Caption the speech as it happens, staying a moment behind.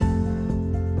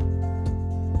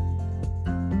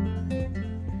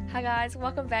Hi guys,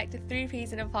 welcome back to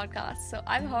 3Ps in a podcast. So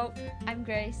I'm Hope. I'm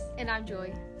Grace. And I'm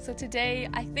Joy. So today,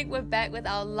 I think we're back with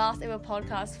our last ever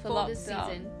podcast for lockdown. This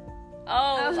season.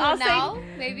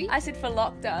 Maybe? I said for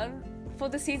lockdown. For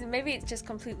the season, maybe it's just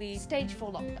completely Stage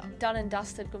 4 lockdown. done and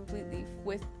dusted completely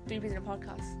with 3Ps in a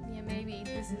podcast. Yeah, maybe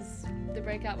this is the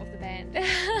breakup of the band.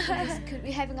 Could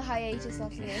be having a hiatus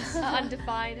after this.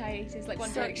 Undefined hiatus, like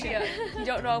One Direction. Yeah, you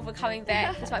don't know if we're coming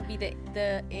back. This might be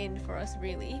the end for us,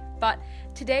 really. But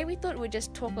today we thought we'd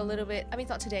just talk a little bit. I mean,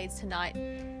 it's not today, it's tonight.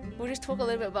 We'll just talk a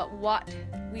little bit about what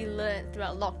we learned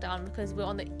throughout lockdown because we're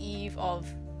on the eve of,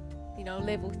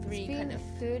 level 3 It's been kind of.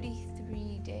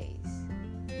 33 days.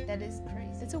 That is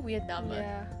crazy. It's a weird number.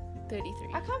 Yeah.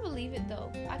 33. I can't believe it though.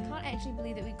 I can't actually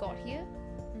believe that we got here.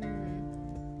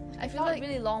 I It feel felt like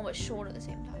really long but short at the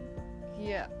same time.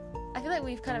 yeah. I feel like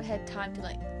we've kind of had time to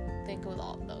think a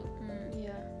lot though.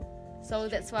 Yeah. So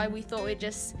that's why we thought we'd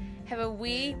just have a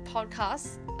wee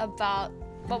podcast about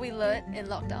what we learned in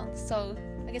lockdown. So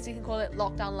I guess we can call it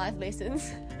lockdown life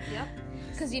lessons. Yep.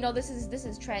 Because this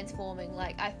is transforming.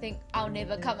 Like, I think I'll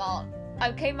never come out.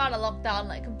 I came out of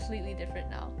lockdown completely different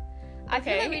now. I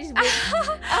feel like we just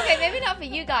okay, maybe not for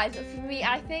you guys, but for me,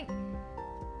 I think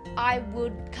I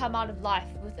would come out of life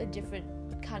with a different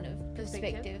kind of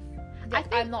perspective.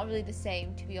 I'm not really the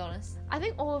same, to be honest. I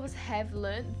think all of us have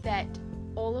learned that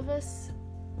all of us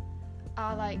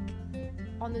are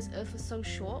on this earth for so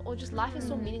short, or just life is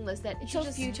so meaningless that It's so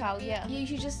futile, yeah. you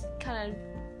should just kind of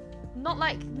not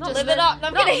Just live it up. No,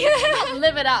 I'm kidding. not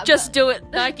live it up. Just do it,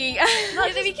 Nike.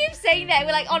 We keep saying that.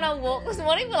 We're on our walk this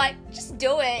morning. We're just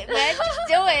do it, man. Just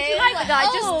do it. You like the guy,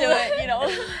 just do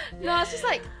it, No, it's just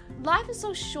life is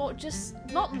so short. Just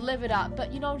not live it up,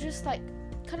 but just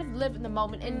kind of live in the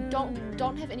moment and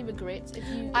don't have any regrets. If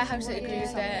you, I 100% agree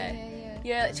with that.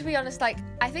 Yeah, to be honest, I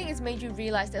think it's made you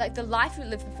realize that the life you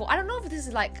lived before. I don't know if this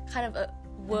is kind of a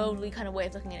worldly kind of way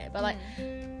of looking at it, but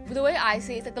the way I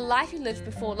see it, it's the life you lived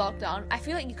before lockdown. I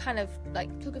feel like you kind of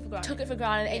Took it for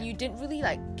granted. and you didn't really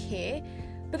care.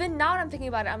 But then now that I'm thinking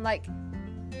about it, I'm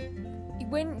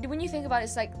when you think about it,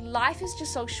 it's life is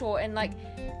just so short and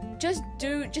just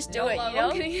do YOLO.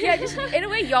 it, yeah, just in a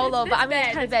way YOLO. But I mean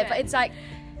it's kind of bad. But it's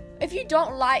if you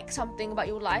don't like something about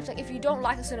your life, if you don't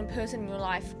like a certain person in your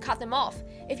life, cut them off.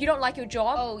 If you don't like your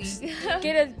job,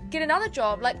 get another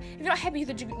job. If you're not happy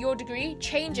with your degree,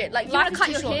 change it. you want to cut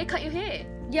your hair, cut your hair.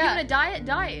 Yeah. You want to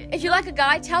diet. If you like a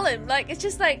guy, tell him. It's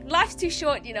just life's too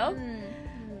short,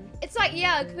 It's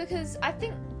because I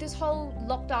think this whole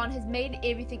lockdown has made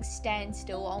everything stand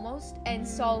still almost, and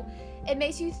so it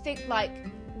makes you think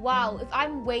wow, if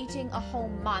I'm waiting a whole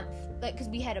month, because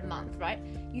we had a month, right?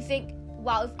 You think,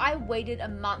 wow, if I waited a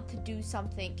month to do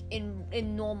something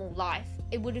in normal life,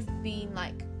 it would have been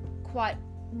quite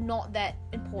not that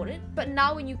important. But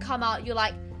now when you come out, you're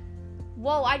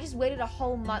whoa, I just waited a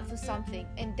whole month for something,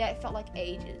 and that felt like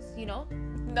ages, No.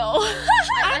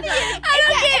 I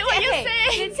don't get what you're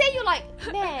saying. Then say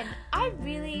you're man, I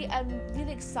really am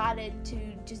really excited to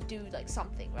just do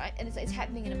something, right? And it's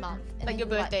happening in a month. And then Your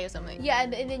you're birthday or something. Yeah,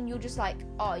 and then you're just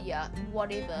oh yeah,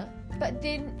 whatever. But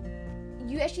then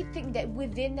you actually think that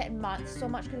within that month, so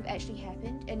much could have actually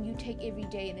happened, and you take every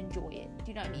day and enjoy it. Do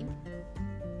you know what I mean?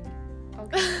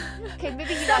 Okay,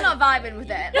 maybe you I'm not vibing with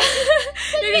that.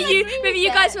 maybe you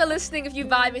guys who are listening, if you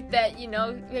vibe with that,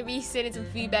 maybe send in some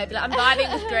feedback. Be I'm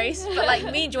vibing with Grace,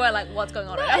 but me and Joy are what's going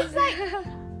on right now?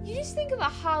 It's you just think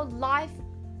about how life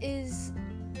is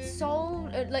so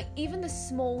even the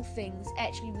small things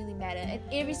actually really matter, and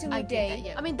every single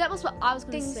day. I mean, that was what I was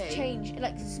going to things say. change.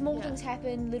 Small things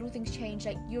happen, little things change.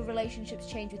 Your relationships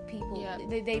change with people. Yeah.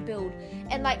 They build,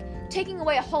 and taking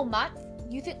away a whole month,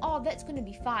 you think, oh, that's going to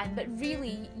be fine, but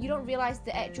really you don't realize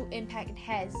the actual impact it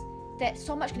has, that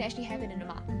so much can actually happen in a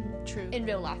month. True. In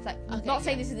real life. Not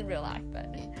saying this isn't real life,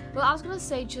 but well, I was going to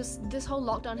say, just this whole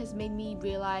lockdown has made me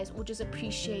realize or just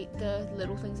appreciate the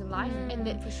little things in life, and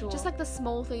that for sure. just the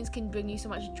small things can bring you so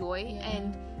much joy,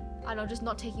 and I know, just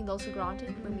not taking those for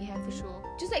granted when we have. For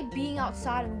sure. Just being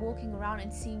outside and walking around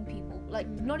and seeing people,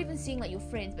 not even seeing your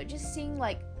friends, but just seeing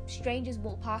strangers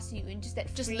walk past you, and just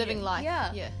that Just freedom. living life.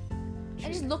 Yeah.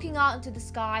 And just looking out into the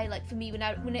sky, for me, when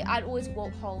I'd always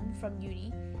walk home from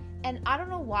uni, and I don't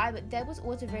know why, but that was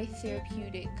always a very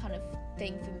therapeutic kind of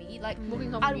thing for me.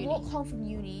 Walking home from I'd uni. walk home from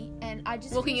uni, and I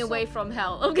just Walking feel away from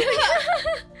hell. Okay.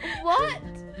 What?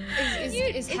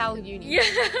 Is hell uni? Yeah.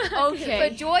 Okay.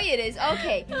 For Joy it is.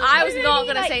 Okay. I was not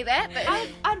gonna say that, but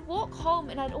I'd walk home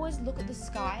and I'd always look at the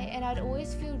sky, and I'd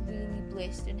always feel really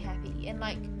blessed and happy, and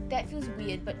that feels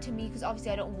weird, but to me, because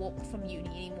obviously I don't walk from uni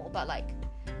anymore, but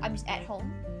I'm just at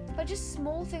home. But just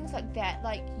small things like that,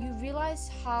 you realize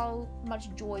how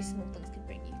much joy small things can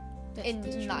bring you.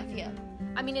 in life. Yeah.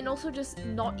 I mean, and also just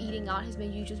not eating out has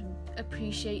made you just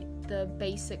appreciate the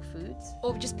basic foods.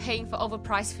 Or just paying for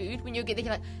overpriced food when you get there,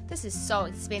 you're like, this is so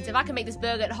expensive. I can make this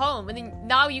burger at home, and then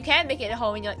now you can make it at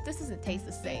home, and you're like, this doesn't taste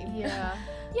the same. Yeah.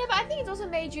 Yeah, but I think it's also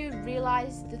made you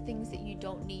realize the things that you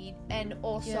don't need, and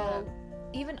also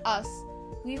even us,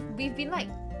 we've been like,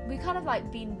 we kind of like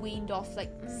been weaned off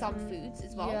like some foods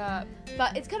as well. Yeah.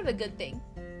 But it's kind of a good thing.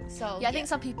 So Yeah, I think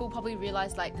some people probably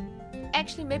realize like,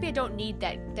 actually maybe I don't need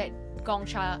that gong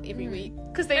cha every week,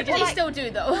 because they still do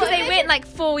though, because they went like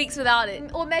 4 weeks without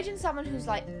it. Or imagine someone who's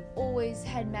like always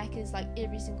had Maccas like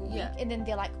every single week, and then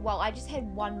they're like, well, I just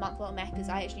had 1 month without Maccas,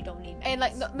 I actually don't need Maccas. And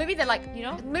like maybe they're like, you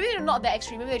know, maybe they're not that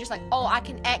extreme, maybe they're just like, oh, I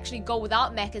can actually go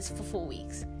without Maccas for 4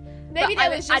 weeks. Maybe but that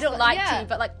was just I don't like yeah. to,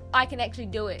 but like I can actually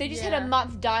do it. They just had a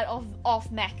month diet off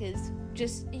Maccas,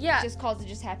 just cause it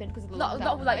just happened because of the lockdown.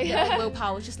 Not like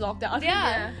willpower, it's just lockdown.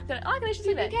 Yeah. They're like, oh, I can actually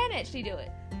do that. You can actually do it.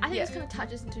 I think this kind of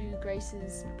touches into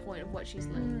Grace's point of what she's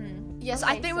learned. Yes,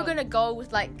 Okay, I think we're gonna go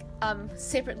with like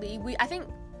separately. I think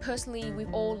personally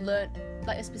we've all learned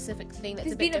like a specific thing that's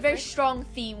There's a bit been a very different. strong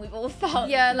theme we've all felt.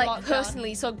 Yeah, like lockdown.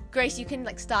 personally. So Grace, you can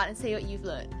like start and say what you've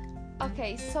learned.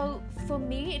 Okay, so for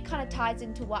me, it kind of ties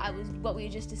into what we were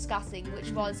just discussing,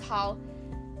 which was how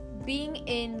being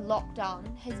in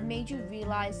lockdown has made you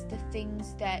realize the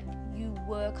things that you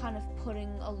were kind of putting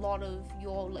a lot of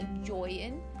your like joy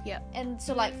in. Yeah. And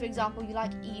so like, for example, you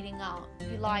like eating out,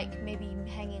 you like maybe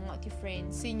hanging out with your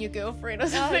friends, Seeing your girlfriend or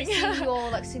something. seeing your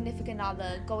like significant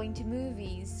other, going to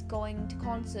movies, going to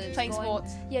concerts, Playing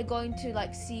sports. Yeah, going to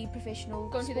like see professional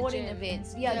Going to the sporting gym.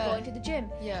 events. Yeah. Going to the gym.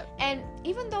 Yeah. And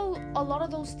even though a lot of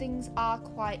those things are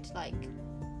quite like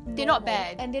They're not normal,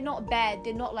 bad. and they're not bad,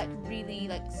 they're not like really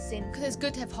like sinful. Because it's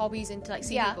good to have hobbies and to like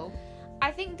see Yeah. people. I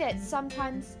think that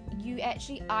sometimes you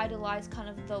actually idolize kind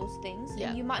of those things, Yeah.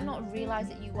 and you might not realize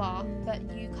that you are, but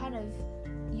you kind of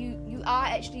you are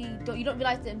actually you don't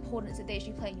realize the importance that they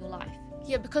actually play in your life.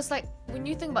 Yeah, because like when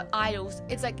you think about idols,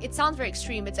 it's like it sounds very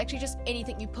extreme. It's actually just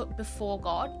anything you put before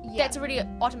God. Yeah. That's already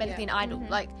automatically an idol. Mhm.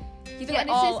 Like you think Yeah, like, and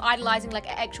it says- idolizing like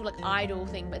an actual like idol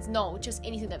thing, but it's no, it's just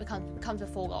anything that becomes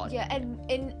before God. Yeah, and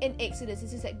in Exodus, it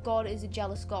says that God is a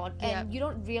jealous God, and Yeah. you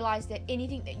don't realize that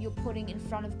anything that you're putting in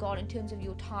front of God in terms of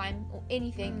your time or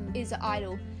anything is an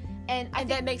idol, and I And think,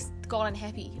 that makes God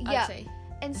unhappy, Yeah. I'd say.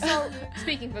 and so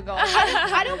Speaking for God.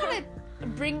 I don't want to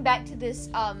bring back to this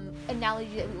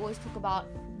analogy that we always talk about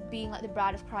being like the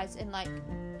bride of Christ, and like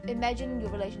imagine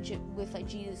your relationship with like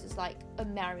Jesus is like a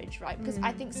marriage, right? Because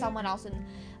I think someone else in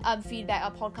feedback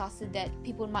our podcast said that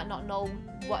people might not know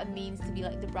what it means to be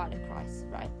like the bride of Christ,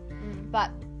 right?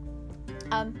 But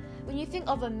when you think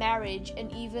of a marriage,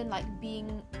 and even like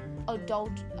being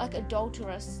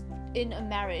adulterous in a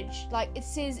marriage, like it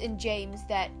says in James,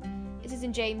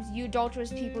 you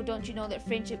adulterous people, don't you know that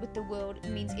friendship with the world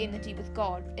means enmity with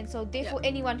God? And so therefore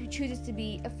anyone who chooses to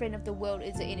be a friend of the world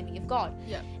is an enemy of God.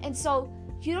 Yeah. And so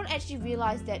you don't actually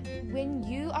realize that when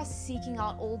you are seeking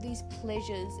out all these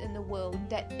pleasures in the world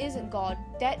that isn't God,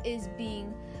 that is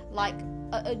being like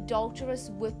adulterous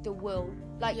with the world.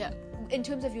 Like in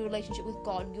terms of your relationship with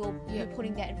God, you're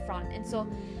putting that in front. And so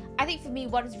I think for me,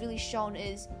 what is really shown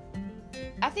is,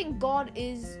 I think God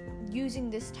is using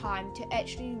this time to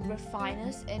actually refine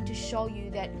us and to show you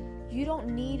that you don't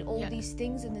need all these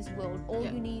things in this world. All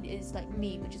you need is like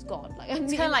me, which is God. Like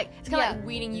It's kind of like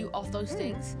weaning you off those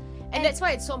things, and that's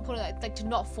why it's so important like to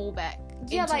not fall back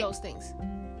into those things.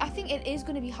 I think it is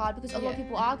going to be hard because a lot of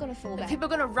people are going to fall back. People are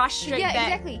gonna rush straight back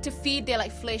exactly. to feed their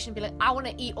like flesh and be like, I want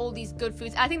to eat all these good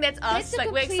foods. I think that's us. Like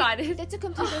we're excited. That's a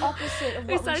complete opposite of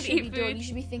We're what we excited to should be eat doing. food. You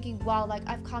should be thinking, wow, like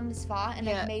I've come this far and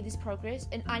I've made this progress,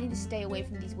 and I need to stay away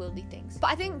from these worldly things. But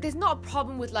I think there's not a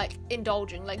problem with like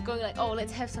indulging, like going like, oh,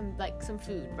 let's have some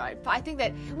food, right? But I think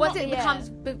that once it becomes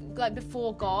like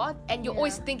before God, and you're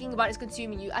always thinking about it's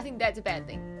consuming you, I think that's a bad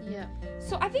thing. Yeah.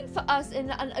 So I think for us, an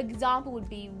example would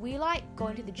be we like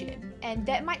going to the gym, and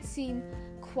that might seem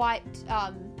quite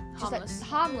just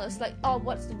harmless. Like, oh,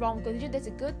 what's the wrong? Go to the gym. That's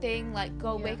a good thing. Like,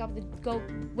 wake up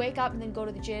and then go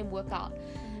to the gym, work out.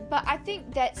 But I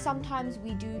think that sometimes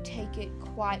we do take it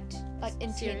quite like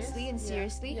intensely and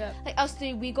seriously. Yeah. Like us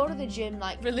three, we go to the gym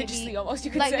like Religiously, maybe, almost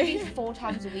you could like say. maybe 4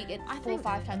 times a week, and 4 or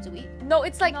 5 times a week. No,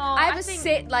 it's like I have I a think-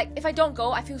 set. Like if I don't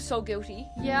go, I feel so guilty.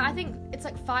 Yeah, I think it's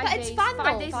like 5 But days. it's fun, 5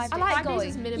 though. days. I like 5 going. days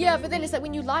is minimum. Yeah, but then it's like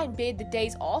when you lie in bed the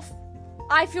days off,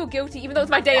 I feel guilty even though it's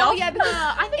my day off. Oh yeah, because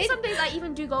I think some days I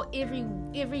even do go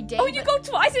every day. Oh, you go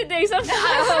twice a day sometimes.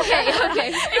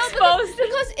 okay. Exposed.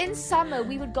 because in summer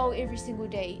we would go every single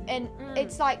day, and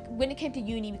it's like when it came to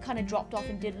uni we kind of dropped off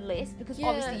and did less because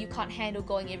obviously you can't handle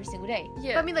going every single day.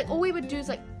 Yeah. But I mean, like all we would do is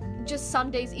like just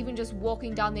some days even just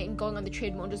walking down there and going on the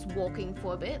treadmill and just walking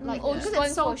for a bit, like, or because just going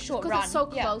it's so for a short because it's so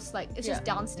run. Yeah. close, like it's just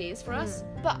downstairs for us.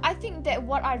 But I think that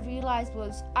what I realized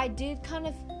was I did kind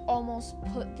of almost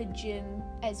put the gym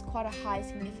as quite a high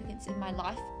significance in my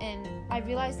life, and I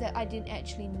realized that I didn't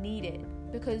actually need it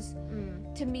because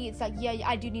to me it's like, yeah,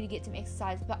 I do need to get some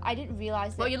exercise, but I didn't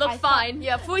realize that. Well, you look fine.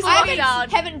 Yeah, fully I walking down.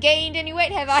 haven't gained any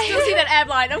weight, have I? Still see that ab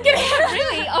line. I'm kidding.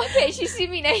 Really? Okay, she see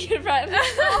me naked right now.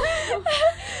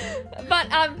 But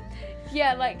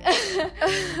yeah, like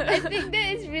I think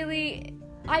that is really,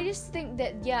 I just think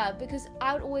that, yeah, because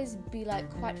I would always be like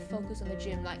quite focused on the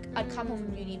gym. Like I'd come home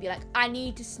from uni and be like, I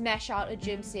need to smash out a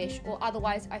gym sesh, or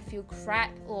otherwise I feel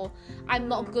crap, or I'm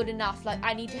not good enough, like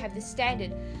I need to have this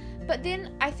standard. But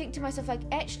then I think to myself, like,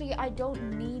 actually I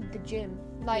don't need the gym.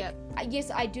 Like, yes,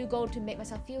 I do go to make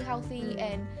myself feel healthy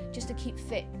and just to keep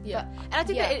fit. Yeah, but, and I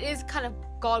think that it is kind of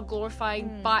God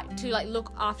glorifying, but to like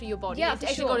look after your body, Yeah, to for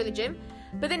actually sure. go to the gym.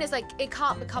 But then it's like it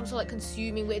can't become so like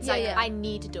consuming where it's like I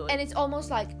need to do it. And it's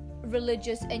almost like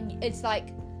religious, and it's like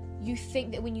you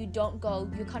think that when you don't go,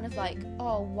 you're kind of like,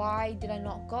 oh, why did I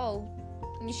not go?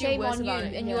 And you Shame feel worse on you, about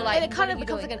it. and you're like, and it kind what of are you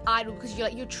becomes doing? like an idol because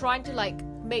you're trying to like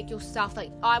make yourself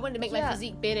like, oh, I want to make my Yeah.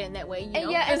 physique better in that way, you And know?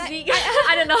 yeah, and physique. I-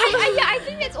 I don't know. I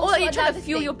think that's also Or you're trying to another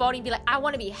fuel thing. your body and be like, I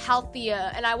want to be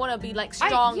healthier and I want to be like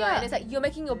stronger, yeah. and it's like you're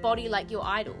making your body like your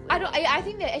idol. I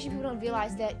think that actually people don't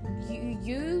realize that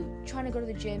you trying to go to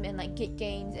the gym and like get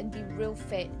gains and be real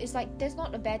fit, it's like that's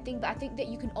not a bad thing, but I think that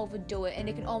you can overdo it and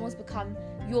it can almost become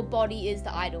your body is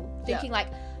the idol. Thinking like,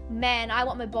 man, I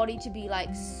want my body to be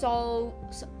like so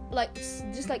like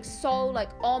just like so like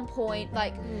on point,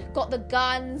 like got the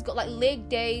guns, got like leg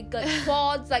day, got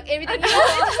quads, like everything. You know?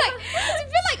 It's a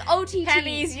bit like OTT.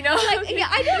 Hammies, you know? Like, yeah,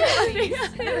 I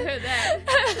know. Never heard that.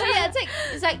 But yeah,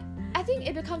 it's like I think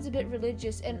it becomes a bit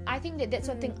religious, and I think that that's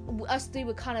something us three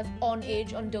were kind of on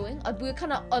edge on doing. We're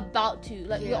kind of about to,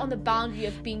 like, we're on the boundary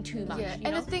of being too much. Yeah, you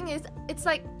and know? the thing is, it's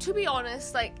like, to be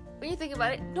honest, like when you think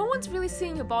about it, no one's really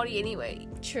seeing your body anyway.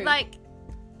 True. Like,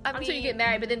 I until mean, you get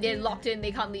married, but then they're locked in,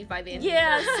 they can't leave by then.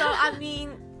 yeah. So I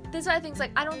mean, there's other things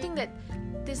like I don't think that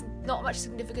there's not much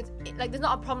significance. Like, there's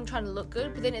not a problem trying to look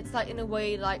good, but then it's like in a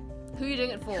way like, Who are you doing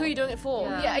it for? who are you doing it for?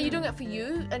 Yeah. Yeah, are you doing it for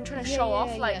you and trying to Yeah, show yeah,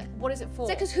 off? Like, yeah. what is it for? It's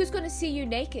like, because who's going to see you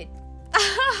naked?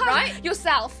 right?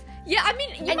 Yourself. Yeah, I mean,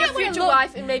 you And might your wanna future look,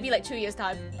 wife in maybe like 2 years'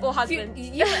 time. Or husband.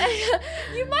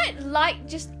 you might like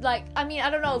just like, I mean, I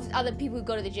don't know if other people who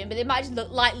go to the gym, but they might just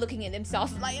like looking at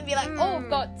themselves, like, and be like, oh, I've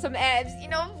got some abs, you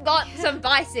know, I've got some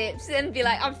biceps, and be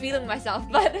like, I'm feeling myself.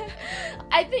 But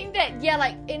I think that, yeah,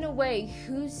 like, in a way,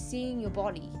 who's seeing your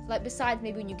body? Like, besides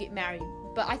maybe when you get married.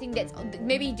 But I think that's,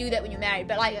 maybe you do that when you're married,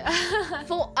 but like,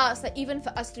 for us, like, even for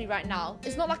us three right now,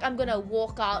 it's not like I'm gonna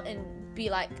walk out and be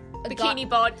like a Bikini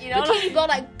bod, you know? bikini bod,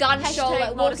 like gun show, Hashtag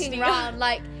like walking modesty. around,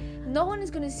 like no one is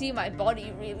gonna see my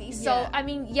body really. So Yeah. I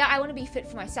mean, yeah, I want to be fit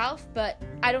for myself, but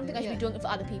I don't think I should be doing it for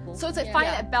other people. So it's like Yeah.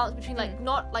 finding Yeah. that balance between like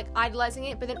not like idolizing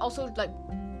it, but then also like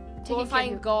Taking glorifying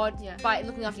care of God yeah. by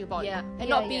looking after your body, Yeah. and Yeah,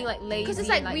 not yeah. being like lazy. Because it's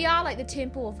like, and, we are like the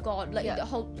temple of God, like Yeah. the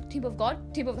whole temple of God,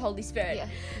 temple of the Holy Spirit. Yeah.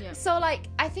 Yeah. So like,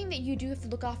 I think that you do have to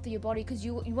look after your body because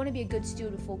you want to be a good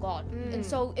steward before God. And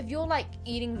so if you're like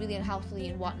eating really unhealthily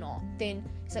and whatnot, then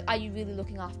it's like, are you really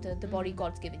looking after the body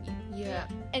God's given you? Yeah.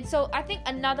 And so I think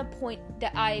another point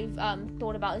that I've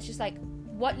thought about is just like,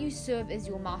 what you serve is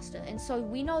your master. And so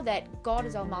we know that God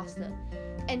is our master.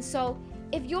 And so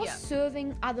if you're Yeah.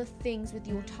 serving other things with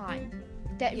your time,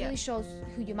 that Yeah. really shows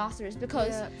who your master is.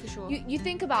 Because Yeah, for sure. you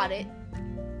think about it,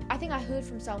 I think I heard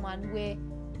from someone where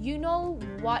you know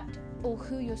what or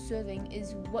who you're serving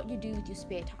is what you do with your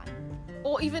spare time.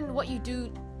 Or even what you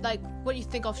do, like what you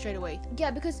think of straight away.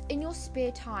 Yeah, because in your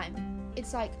spare time,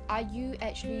 it's like, are you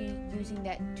actually using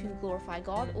that to glorify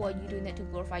God, or are you doing that to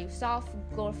glorify yourself,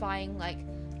 glorifying like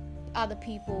other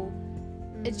people?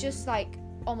 It's just like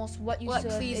almost what you Like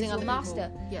serve is pleasing your other master.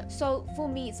 people. Yeah. So for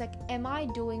me, it's like, am I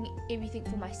doing everything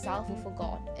for myself or for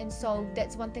God? And so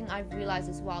that's one thing I've realized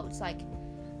as well. It's like,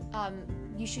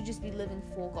 you should just be living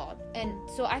for God. And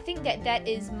so I think that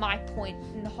is my point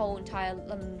in the whole entire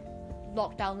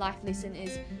lockdown life lesson,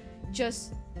 is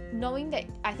just knowing that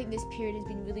I think this period has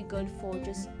been really good for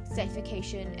just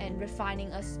sanctification and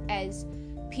refining us as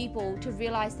people to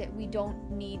realize that we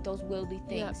don't need those worldly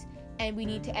things, and we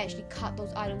need to actually cut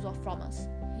those idols off from us.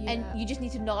 And you just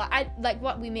need to know, like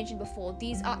what we mentioned before,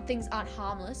 these things aren't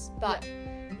harmless, but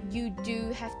you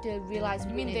do have to realize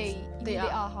when they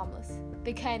are harmless.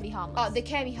 They can be harmless. Oh, they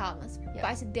can be harmless, but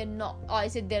I said they're not. Oh, I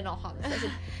said they're not harmless. I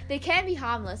said they can be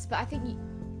harmless, but I think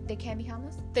they can be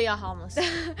harmless. They are harmless.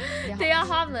 They are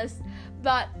harmless,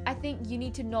 But I think you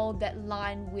need to know that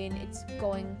line when it's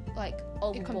going like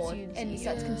overboard consumes and you. it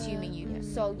starts consuming you. Yeah.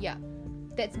 So yeah,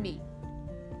 that's me.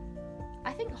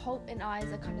 I think hope and eyes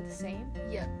are kind of the same.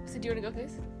 Yeah. So do you want to go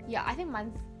first? Yeah, I think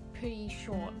mine's pretty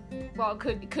short. Well,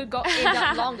 could go end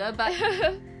up longer, but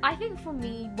I think for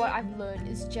me, what I've learned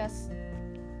is just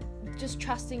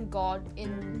trusting God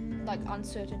in like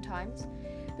uncertain times,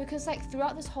 because like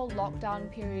throughout this whole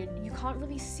lockdown period, you can't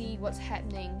really see what's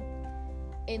happening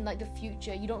in like the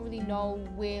future. You don't really know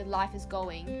where life is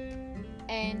going,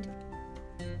 and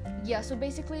yeah, so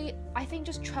basically I think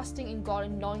just trusting in God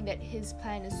and knowing that His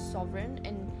plan is sovereign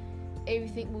and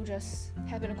everything will just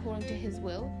happen according to His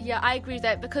will. Yeah, I agree with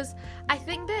that, because I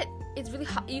think that it's really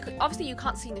hard. Obviously you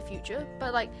can't see in the future,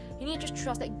 but like you need to just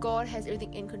trust that God has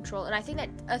everything in control. And I think that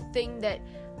a thing that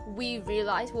we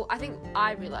realized, well, I think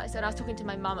I realized, and I was talking to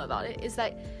my mum about it, is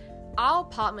like our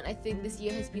apartment, I think this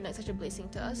year has been like such a blessing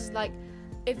to us. Like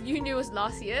if you knew us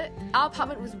last year, our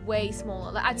apartment was way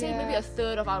smaller. Like I'd say maybe a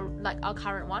third of our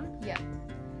current one. Yeah,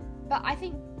 but I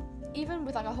think even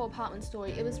with like our whole apartment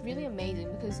story, it was really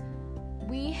amazing because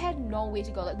we had nowhere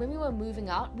to go. Like when we were moving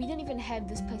out, we didn't even have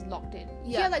this place locked in.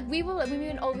 Yeah, like we were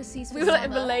in overseas for We were like,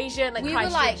 in summer. Malaysia and like we were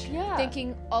Christchurch. like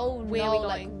thinking, oh Where no, are we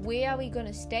like going? where are we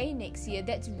gonna stay next year?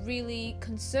 That's really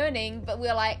concerning. But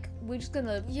we're like, we're just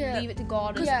gonna leave it to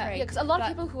God and pray. Yeah, because a lot of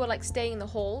people who are like staying in the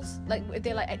halls, like if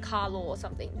they're like at Carlo or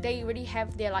something, they already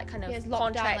have their like kind of it's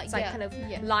locked down, contracts kind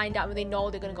of lined up, and they know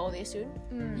they're gonna go there soon.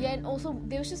 Yeah, and also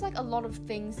there was just like a lot of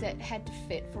things that had to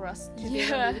fit for us to be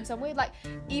able to move in somewhere. Like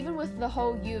even with the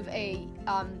whole U of A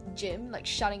gym like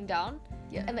shutting down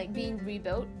and like being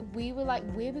rebuilt, we were like,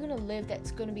 where are we gonna live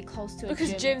that's gonna be close to a Because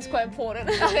gym? gym's quite important.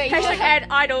 Okay, Hashtag add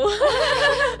idol.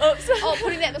 Oops. Oh,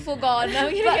 putting that before God. No,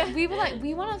 But we were like,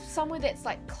 we want somewhere that's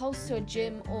like close to a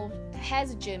gym or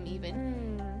has a gym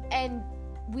even, and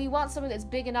we want somewhere that's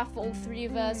big enough for all three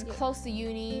of us, close to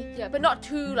uni. Yeah, but not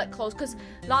too like close, because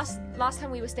last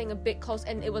time we were staying a bit close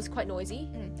and it was quite noisy.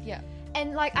 Yeah,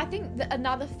 and like I think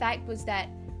another fact was that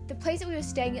the place that we were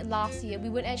staying at last year, we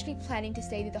weren't actually planning to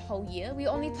stay there the whole year. We were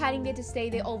only planning there to stay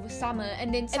there over summer,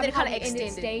 and then somehow kinda we ended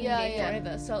extended. staying there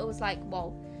forever. So it was like,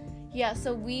 whoa. Yeah,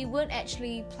 so we weren't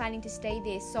actually planning to stay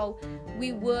there. So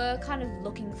we were kind of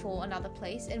looking for another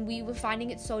place, and we were finding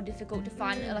it so difficult to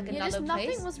find like another just place.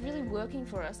 nothing was really working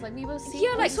for us. Like we were seeing Yeah,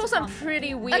 like, we saw some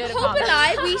pretty weird Like Hope and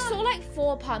apartments. I, we saw like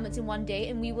 4 apartments in one day,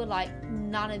 and we were like,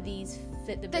 none of these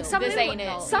fit the bill. Like some of This them, ain't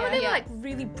it. some of them Yeah. were like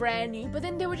really brand new, but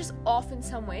then they were just off in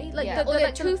some way. Like Yeah. the, Or the, they're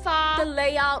like, too far. the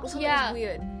layout or something Yeah. was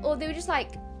weird. Or they were just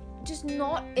like, just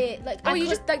not it. Like, Or you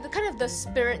just like the kind of the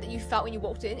spirit that you felt when you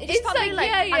walked in. It just It's felt really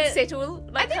like, like yeah.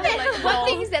 unsettled. Like I think kind that of like one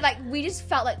thing is that like we just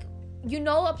felt like, you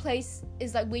know, a place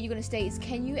is like where you're gonna stay is,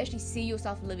 can you actually see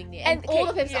yourself living there? And And all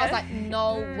the okay, places I was yeah. like,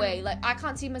 no way. Like I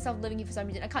can't see myself living here for some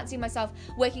reason. I can't see myself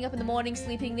waking up in the morning,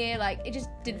 sleeping there. Like it just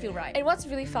didn't feel right. And what's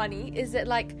really funny is that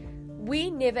like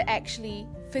we never actually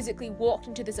physically walked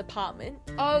into this apartment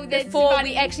Oh, that's before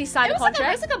funny. we actually signed a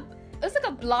contract. It was like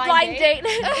a blind Blind date.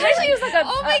 Actually, it was like a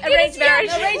Oh my arranged goodness, marriage.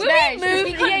 yeah, arranged When marriage. we moved,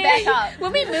 We couldn't back up.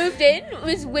 When we moved in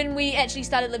was when we actually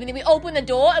started living there. We opened the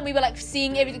door and we were like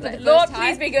seeing everything for the Lord, first time.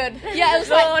 please be good. Yeah, it was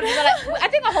Lord. like, we were like, I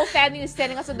think our whole family was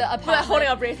standing outside the apartment. We're like holding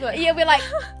our breath. Like, Yeah, we're like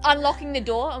unlocking the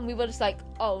door and we were just like,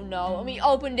 oh no. And we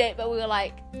opened it, but we were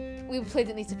like, we were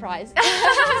pleasantly surprised.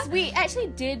 Because we actually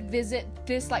did visit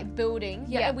this like building,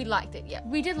 yeah, Yeah. and we liked it. Yeah.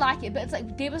 we did like it, but it's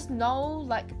like there was no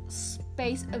like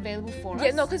space available for us.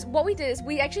 Yeah, no, because what we did is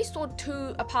we actually saw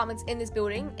 2 apartments in this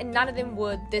building, and none of them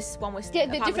were this one was. Yeah,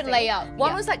 the apartment different thing. layout.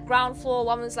 One Yeah. was like ground floor,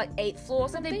 one was like 8th floor or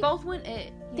something. They both weren't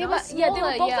it. They you were know? Yeah, they were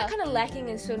smaller, both yeah. like kind of lacking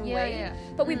in a certain Yeah, way. yeah.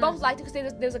 But we both liked it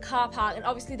because there was a car park, and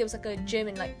obviously there was like a gym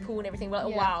and like pool and everything. We're like, oh,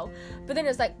 Yeah. wow. But then it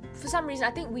was like, for some reason,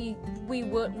 I think we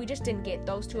just didn't get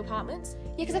those 2 apartments.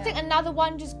 Yeah, because I think another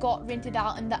one just got rented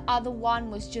out and the other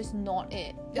one was just not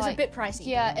it. It was a bit pricey.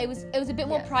 Yeah, it was a bit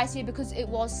more Yeah. pricier because it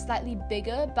was slightly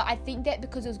bigger, but I think that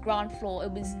because it was ground floor,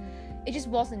 it just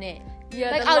wasn't it.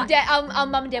 Yeah, Like the our li- dad, our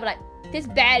mum and dad were like, "There's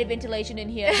bad ventilation in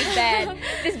here. This bad.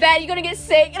 This bad. You're gonna get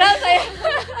sick." And I was like,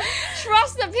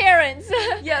 "Trust the parents."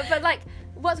 Yeah, but like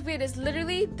what's weird is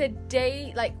literally the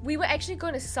day like we were actually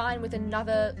going to sign with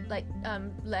another like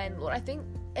landlord, I think,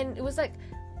 and it was like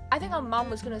I think our mum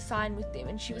was going to sign with them,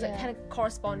 and she was like Yeah. kind of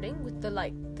corresponding with the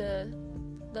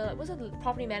was it the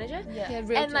property manager? Yeah,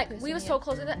 And like we were so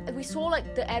close, and we saw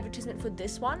like the advertisement for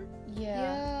this one,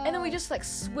 Yeah. and then we just like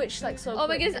switched like so. Oh my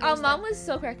quick, goodness, and it our was, mum like- was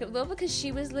so cracked up though because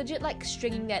she was legit like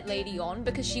stringing that lady on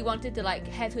because she wanted to like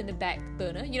have her in the back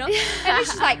burner, you know? And then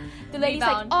she's like, the lady's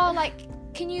Rebound. like, oh,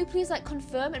 like, can you please like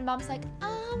confirm? And mum's like,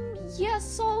 yeah,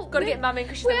 so Gotta get mum in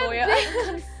because she's a we're a lawyer.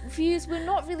 bit confused. We're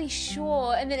not really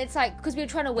sure. And then it's like, because we were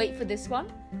trying to wait for this one.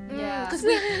 Yeah.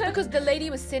 Because the lady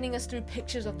was sending us through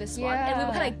pictures of this one, and we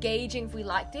were Yeah. kind of gauging if we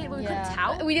liked it, but we couldn't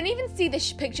tell. We didn't even see the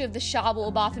picture of the shower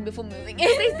or bathroom before moving in.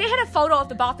 They had a photo of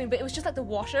the bathroom, but it was just like the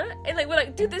washer, and like we're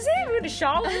like, dude, there's even a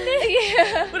shower in there.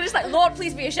 Yeah. We're just like, Lord,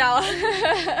 please be a shower.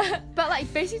 But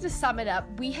like basically to sum it up,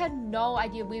 we had no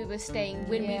idea where we were staying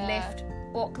when we Yeah. left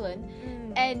Auckland,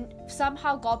 and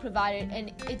somehow God provided,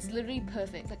 and it's literally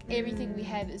perfect. Like everything we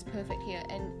have is perfect here,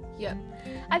 and Yep.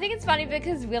 I think it's funny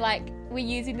because we're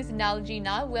using this analogy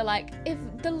now. We're like, if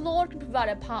the Lord can provide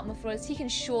a partner for us, He can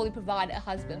surely provide a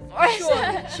husband for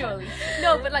us. surely.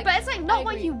 No, but like, But it's like I not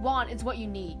what agree. you want; it's what you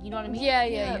need. You know what I mean?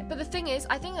 Yeah. But the thing is,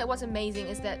 I think that what's amazing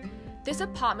is that this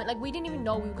apartment, like, we didn't even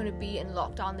know we were going to be in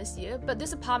lockdown this year, but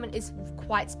this apartment is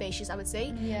quite spacious, I would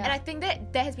say. Yeah. And I think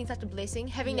that has been such a blessing,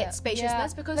 having Yeah. that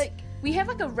spaciousness, because Like we have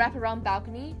like a wraparound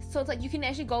balcony, so it's like you can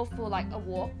actually go for like a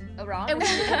walk around. and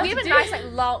we have a nice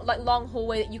long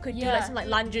hallway that you could do Yeah. like some like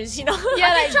lunges, you know.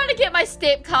 yeah, like trying to get my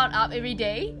step count up every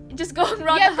day, just going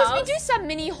around Yeah, the because house. we do some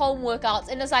mini home workouts,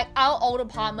 and it's like our old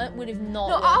apartment would have not.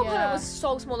 No, worked. our Yeah. apartment was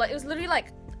so small. Like, it was literally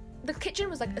like the kitchen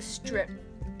was like a strip.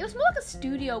 It was more like a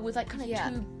studio with like kind of Yeah.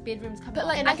 2 bedrooms coming But up.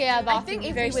 like, And, like, a I bathroom, think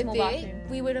if very we were small there, bathroom.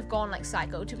 we would have gone like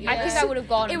psycho. To be I honest, think I would have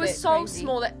gone. It a was bit so crazy.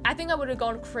 small that I think I would have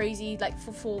gone crazy like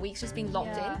for 4 weeks just being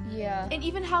locked Yeah. in. Yeah. And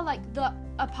even how like the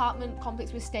apartment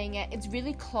complex we're staying at, it's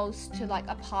really close to like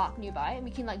a park nearby, and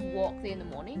we can like walk there in the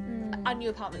morning. Our new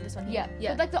apartment, this one. Yeah,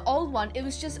 yeah. But like the old one, it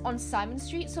was just on Simon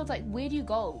Street, so it's like, where do you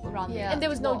go around there? And there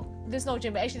was to no, walk? there's no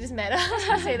gym, but actually it doesn't matter. I was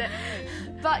gonna say that.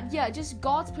 But yeah, just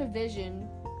God's provision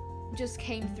just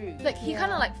came through. Like, he Yeah.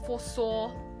 kind of like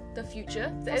foresaw the future.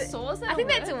 Foresaw, is that I a think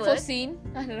word? that's a word. Foreseen.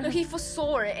 I don't know. No, he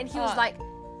foresaw it, and he was Ah. like,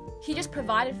 he just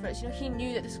provided for us. You know, he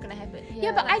knew that this was gonna happen.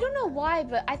 Yeah, but I don't know why,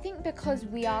 but I think because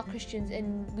we are Christians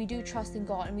and we do trust in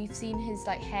God and we've seen His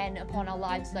like hand upon our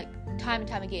lives like time and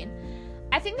time again.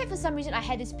 I think that for some reason I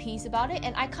had this peace about it,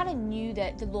 and I kind of knew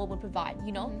that the Lord would provide.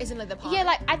 You know. Isn't like the part. Yeah,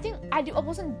 like I think I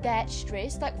wasn't that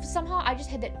stressed. Like somehow I just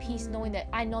had that peace knowing that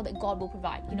I know that God will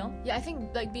provide. You know. Yeah, I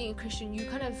think like being a Christian, you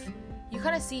kind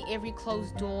of see every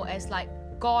closed door as like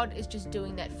God is just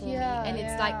doing that for Yeah, me, and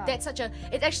it's yeah. like that's such a.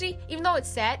 It's actually, even though it's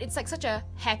sad, it's like such a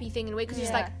happy thing in a way, because it's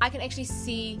Yeah. like I can actually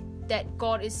see that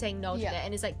God is saying no to Yeah. that,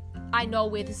 and it's like I know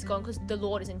where this is going because the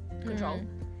Lord is in control.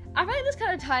 I find this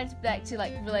kind of ties back to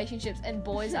like relationships and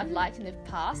boys I've liked in the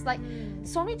past. Like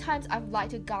so many times I've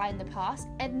liked a guy in the past,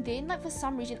 and then like for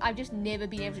some reason I've just never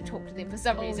been able to talk to them for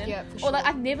some reason. yeah, for Or like sure.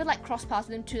 I've never like crossed paths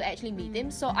with them to actually meet them.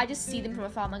 So I just see them from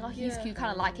afar. I'm like, oh, he's Yeah. cute, kind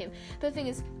of like him. But the thing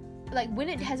is, like when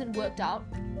it hasn't worked out,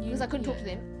 because I couldn't talk to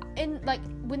them, and like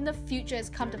when the future has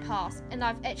come to pass, and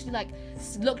I've actually like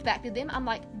looked back at them, I'm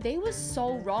like, they were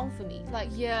so wrong for me. Like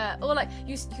Yeah, or like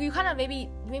you kind of maybe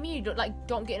you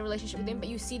don't get in a relationship with them, but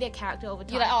you see their character over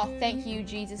time. You're like, oh, thank you,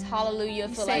 Jesus, hallelujah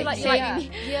for Say, like, like, saving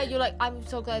me. you're like, I'm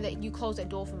so glad that you closed that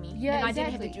door for me. Yeah, and I didn't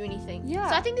exactly. have to do anything. yeah.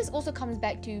 So I think this also comes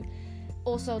back to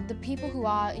also the people who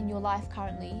are in your life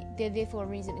currently, they're there for a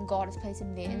reason and God has placed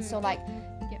them there. And so like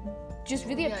just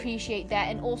really Yeah. appreciate that,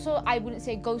 and also I wouldn't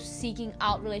say go seeking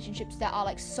out relationships that are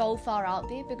like so far out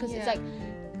there, because it's Yeah.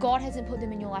 like God hasn't put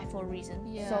them in your life for a reason.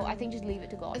 Yeah. So I think just leave it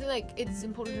to I God. think like it's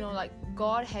important to know like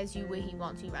God has you where He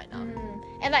wants you right now.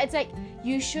 And like it's like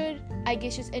you should, I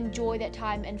guess, just enjoy that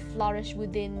time and flourish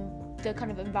within the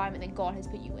kind of environment that God has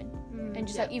put you in. And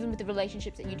just yeah. like even with the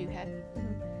relationships that you do have.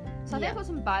 So I think Yeah. I've got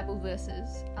some Bible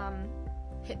verses.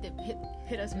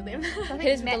 Hit us with them. So I think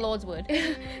Hit us with Ma- the Lord's word.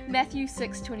 Matthew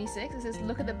 6:26, it says,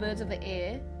 "Look at the birds of the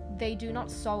air. They do not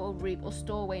sow or reap or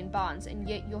store away in barns, and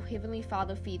yet your heavenly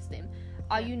Father feeds them.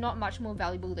 Are you not much more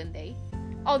valuable than they?"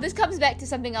 Oh, this comes back to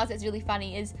something else that's really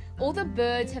funny, is all the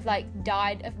birds have like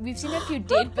died. We've seen a few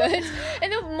dead birds.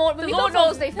 And the Lord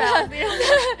knows they found.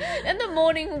 And the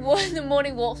morning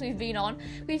walks we've been on,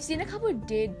 we've seen a couple of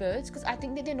dead birds because I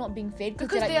think that they're not being fed because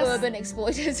they're like they're urban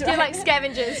exploiters. They're Right? like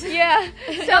scavengers. yeah.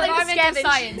 So like Environmental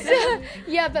scavenge. science.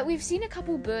 Yeah, but we've seen a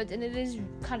couple birds and it is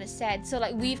kind of sad. So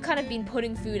like we've kind of been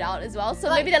putting food out as well. So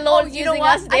Like, maybe the Lord's you know using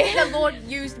what? us I there. think the Lord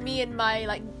used me in my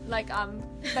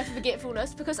my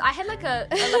forgetfulness, because I had like a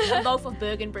loaf of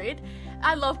Bergen bread.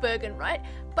 I love Bergen, right?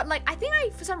 But like I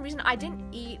think for some reason I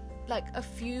didn't eat like a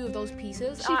few of those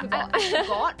pieces. She I forgot.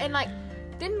 forgot, and like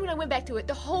then when I went back to it,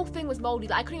 the whole thing was moldy.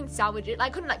 Like I couldn't even salvage it. Like, I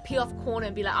couldn't like peel off a corner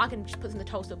and be like, I can just put this in the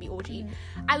toaster, it'll be orgy.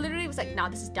 I literally was like, nah,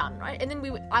 this is done, right? And then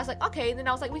I was like, okay. And then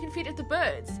I was like, we can feed it to the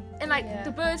birds, and like Yeah. the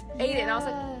birds ate it, and I was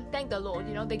Yeah. like, thank the Lord,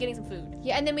 you know, they're getting some food.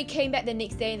 Yeah, and then we came back the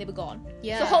next day and they were gone.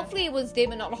 Yeah. So hopefully it was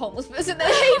them and not a homeless person that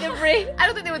ate the bread. I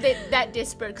don't think they were that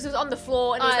desperate, because it was on the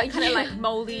floor and it was like kind of yeah. like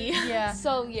moldy. Yeah.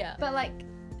 So yeah. But like,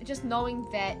 just knowing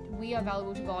that we are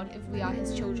valuable to God if we are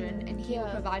His children, and He will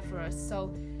provide for us.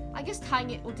 So I guess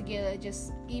tying it all together,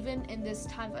 just even in this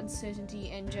time of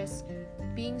uncertainty and just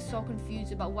being so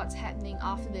confused about what's happening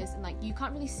after this, and like you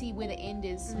can't really see where the end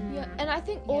is. Yeah, and I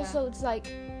think also it's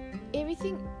like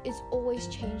everything is always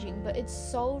changing, but it's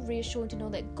so reassuring to know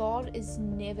that God is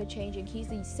never changing. He's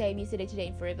the same yesterday, today,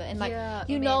 and forever. And like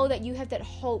you know that you have that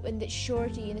hope and that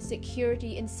surety and the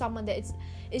security in someone that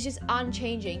it's just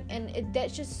unchanging, and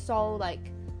that's just so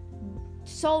like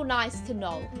so nice to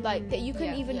know, like that you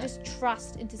can even just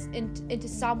trust into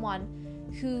someone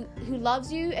who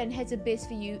loves you and has the best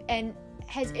for you and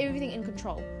has everything in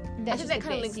control. I think that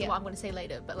kind of links to what I'm going to say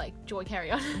later, but like, Joy, carry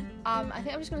on. I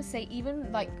think I'm just going to say,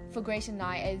 even like for Grace and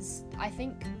I, as I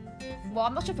think, well,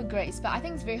 I'm not sure for Grace, but I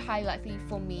think it's very highly likely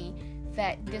for me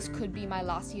that this could be my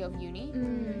last year of uni.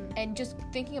 And just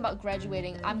thinking about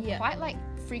graduating, I'm quite like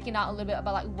freaking out a little bit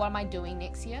about like what am I doing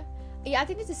next year. Yeah, I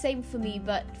think it's the same for me,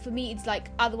 but for me it's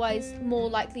like otherwise more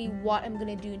likely what I'm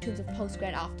gonna do in terms of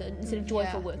post-grad after instead of Joy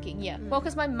for working. Well,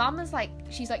 because my mum is like,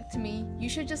 she's like to me, you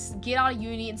should just get out of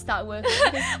uni and start working.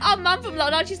 Our mum from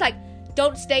London, she's like,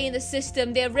 don't stay in the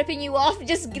system, they're ripping you off,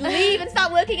 just leave and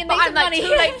start working and make some money. Too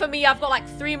late for me, I've got like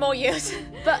 3 more years.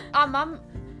 But our mum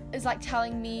is like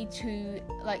telling me to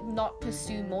like not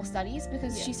pursue more studies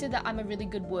because she said that I'm a really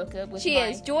good worker with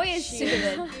Joy is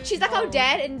super good. She's like our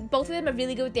dad, and both of them are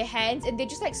really good with their hands, and they're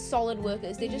just like solid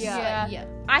workers. They're just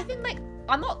I think like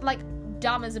I'm not like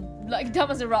dumb as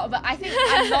a rock, but I think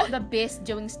I'm not the best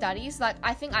doing studies. Like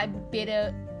I think I'm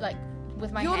better like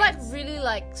with my hands. Like really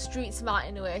like street smart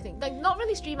in a way, I think. Like not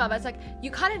really street smart, but it's like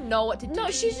you kind of know what to do. No,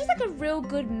 she's just like a real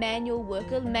good manual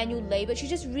worker, manual labor. She's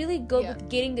just really good with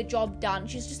getting the job done.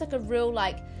 She's just like a real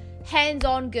like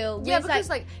hands-on girl. Yeah, because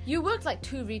like you worked like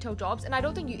 2 retail jobs and I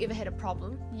don't think you ever had a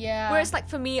problem. Yeah. Whereas like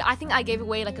for me, I think I gave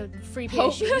away like a free pair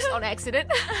of shoes on accident.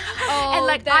 And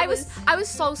like I was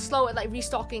so slow at like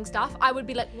restocking stuff. I would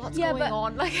be like, what's going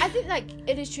on? Like I think like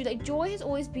it is true. Like Joy has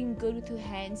always been good with her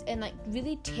hands and like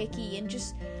really techie, and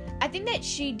just I think that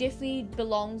she definitely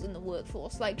belongs in the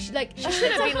workforce. Like she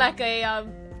should have been like a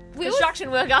construction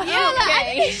worker. Yeah, I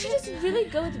think that she's just really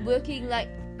good with working like.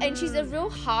 And she's a real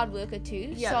hard worker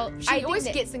too. Yeah. So she always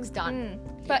gets things done.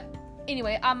 But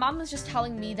anyway, our mum was just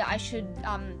telling me that I should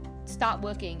start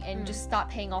working and just start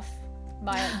paying off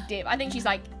my debt. I think she's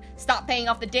like, start paying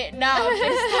off the debt now.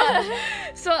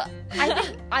 So I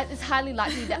think it's highly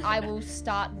likely that I will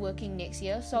start working next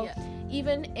year. So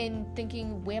even in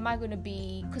thinking where am I going to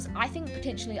be, because I think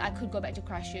potentially I could go back to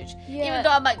Christchurch. Even though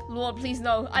I'm like, Lord, please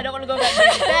no, I don't want to go back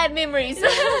there. Bad memories.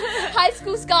 High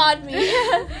school scarred me.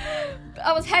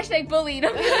 I was #bullied.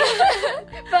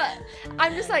 But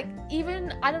I'm just like,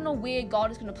 even I don't know where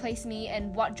God is going to place me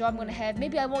and what job I'm going to have.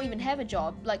 Maybe I won't even have a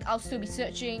job. Like I'll still be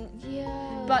searching.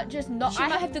 Yeah. But just not. I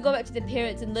might have to go back to the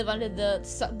parents and live under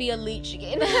be a leech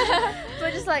again.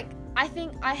 But just like I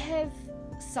think I have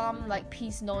some like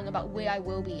peace knowing about where I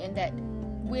will be, and that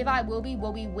where I will be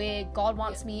where God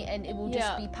wants me, and it will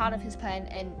just be part of His plan,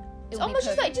 and it's almost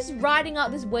just like just riding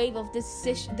out this wave of this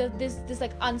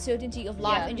like uncertainty of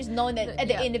life, and just knowing that at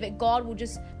the end of it God will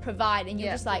just provide, and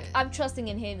you're just like, I'm trusting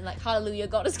in Him, and like hallelujah,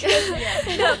 God is good.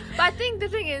 No, but I think the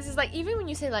thing is like even when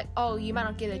you say like, oh, you might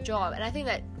not get a job, and I think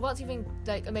that what's even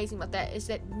like amazing about that is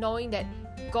that knowing that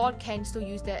God can still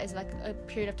use that as like a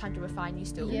period of time to refine you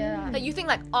still. Like you think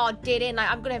like, oh, dead end, like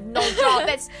I'm gonna have no job.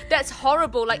 That's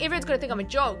horrible. Like everyone's gonna think I'm a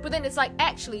joke. But then it's like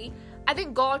actually, I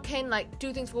think God can like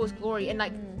do things for His glory, and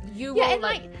like you will and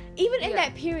like even in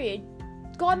that period,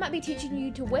 God might be teaching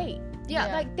you to wait.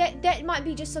 Like that might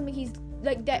be just something He's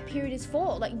like that period is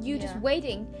for. Like you just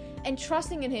waiting and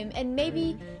trusting in Him, and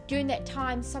maybe during that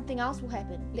time something else will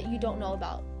happen that you don't know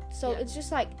about. So it's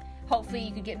just like, hopefully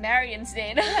you could get married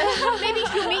instead. Maybe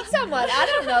she'll meet someone. I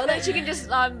don't know. Like she can just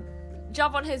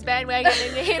jump on his bandwagon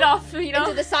and head off, you know,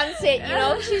 into the sunset. You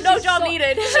know, she's no job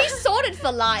needed. She's sorted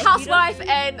for life. Housewife,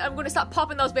 and I'm gonna start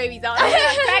popping those babies out,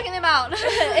 cracking them out,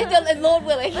 if Lord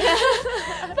willing.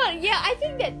 But yeah, I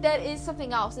think that is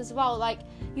something else as well. Like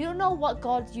you don't know what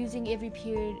God's using every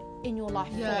period in your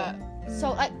life for.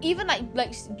 So like even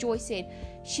like Joy said,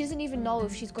 she doesn't even know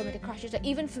if she's going to Christchurch. Like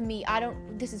even for me,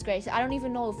 this is great. So I don't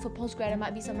even know if for postgrad I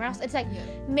might be somewhere else. It's like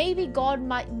maybe God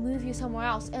might move you somewhere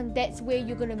else, and that's where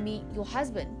you're gonna meet your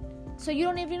husband. So you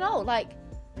don't even know. Like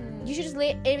you should just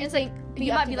let everything.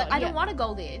 You might be like, I don't want to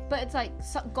go there, but it's like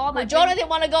God might. Jonah didn't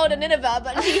want to go to Nineveh,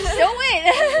 but he still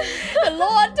went. The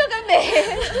Lord took him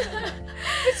there.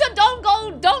 So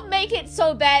don't make it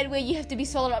so bad where you have to be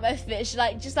swallowed up by a fish.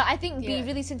 Like just like I think be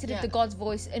really sensitive to God's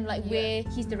voice and like where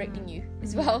He's directing you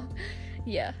as well.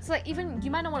 Yeah. It's like, even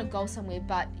you might not want to go somewhere,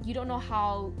 but you don't know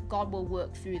how God will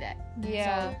work through that.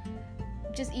 Yeah. So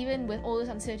just even with all this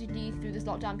uncertainty through this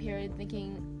lockdown period,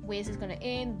 thinking, where's this going to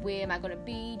end? Where am I going to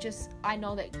be? Just, I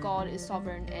know that God is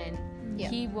sovereign, and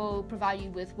He will provide you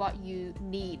with what you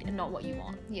need and not what you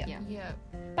want. Yeah.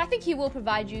 But I think He will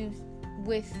provide you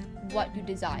with what you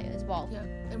desire as well.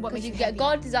 And what makes you Because happy.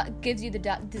 God gives you the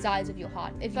desires of your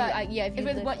heart. If If it's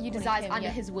live what you according desire to Him, under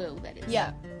His will, that is.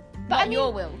 Yeah. But I mean,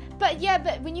 your will. But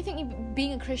when you think of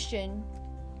being a Christian,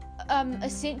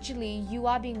 essentially you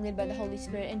are being led by the Holy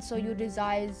Spirit, and so your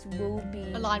desires will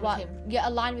be Aligned with Him. Yeah,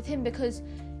 aligned with Him, because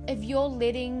if you're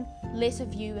letting less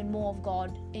of you and more of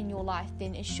God in your life,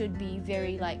 then it should be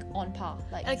very like on par.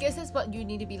 Like, I guess that's what you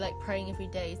need to be like praying every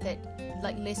day, is that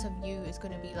like less of you is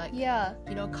going to be like, yeah,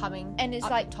 you know, coming and it's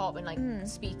up like the top and like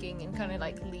speaking and kind of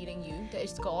like leading you. That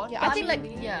it's God. Yeah, I think like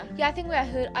yeah. I think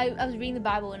where I was reading the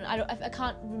Bible, and I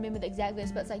can't remember the exact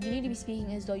verse, but it's like you need to be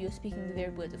speaking as though you're speaking the very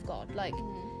words of God. Like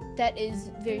that is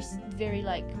very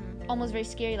like almost very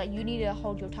scary. Like you need to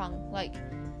hold your tongue. Like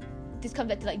this comes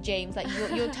back to like James. Like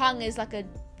your tongue is like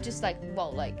it's like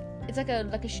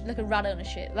a rudder on a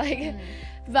ship. Like,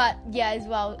 but yeah, as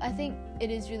well, I think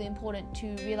it is really important to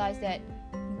realize that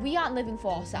we aren't living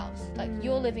for ourselves. Like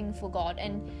you're living for God,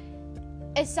 and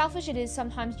as selfish it is,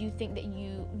 sometimes you think that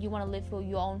you want to live for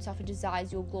your own selfish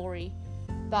desires, your glory.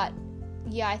 But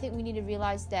yeah, I think we need to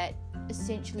realize that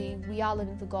essentially we are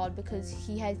living for God because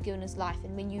He has given us life,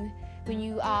 and when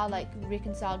you are like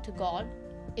reconciled to God,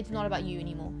 it's not about you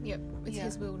anymore. Yep, it's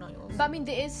His will, not yours. But I mean,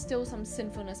 there is still some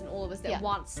sinfulness in all of us that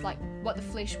wants like what the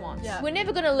flesh wants. Yeah. We're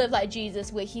never gonna live like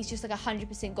Jesus, where He's just like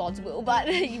 100% God's will, but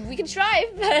we can strive.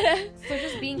 So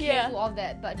just being careful of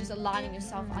that, but just aligning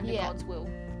yourself under God's will,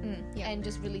 and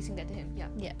just releasing that to Him.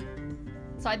 Yeah.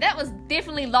 So that was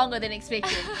definitely longer than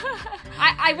expected.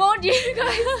 I warned you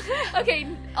guys. Okay,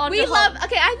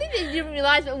 I think they didn't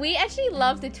realize, but we actually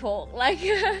love to talk. Like We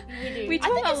do. we I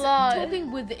talk think a it's lot.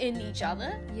 talking within each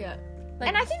other. Yeah. Like,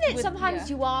 And I think that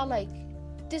sometimes yeah. you are like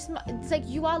this. It's like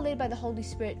you are led by the Holy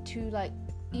Spirit to like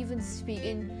even speak.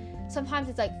 And sometimes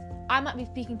it's like I might be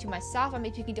speaking to myself. I may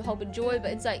be speaking to hope and joy,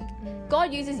 but it's like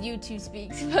God uses you to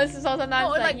speak. So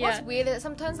sometimes What's weird is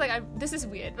sometimes like this is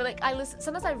weird, but like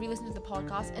sometimes I re-listen to the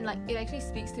podcast and like it actually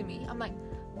speaks to me. I'm like,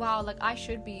 wow, like I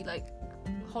should be like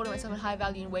holding myself in high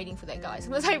value and waiting for that guy.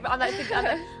 Sometimes I'm like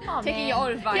oh, taking man. your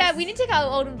own advice. Yeah, we need to take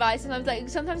our own advice.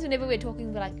 Sometimes whenever we're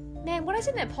talking, we're like, man, what I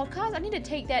said in that podcast, I need to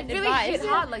take that really advice. hit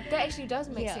hard. Like that actually does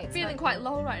make sense. Feeling Like, quite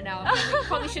low right now.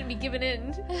 Probably shouldn't be giving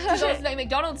in to those like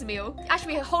McDonald's meal. I should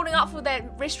be holding up for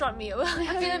that restaurant meal.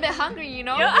 I'm feeling a bit hungry, you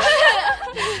know.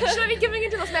 Should I be giving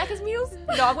into those Macca's meals?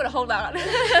 No, I'm gonna hold out.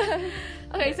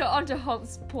 Okay, so on to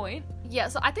Hope's point. Yeah,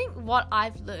 so I think what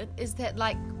I've learned is that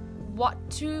like what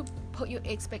to put your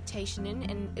expectation in,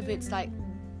 and if it's like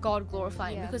God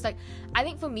glorifying, because like I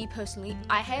think for me personally,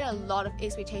 I had a lot of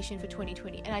expectation for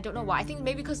 2020, and I don't know why. I think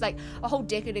maybe because like a whole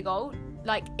decade ago,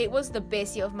 like it was the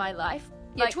best year of my life.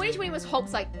 Yeah, Like 2020 was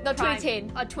Hope's like no, prime.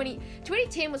 2010.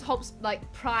 2010 was Hope's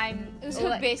like prime. It was or, her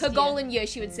like, best her year. golden year,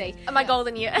 she would say. My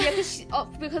golden year. Yeah,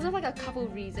 because of like a couple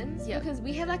of reasons. Yeah. Because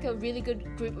we had like a really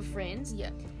good group of friends. Yeah.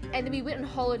 And then we went on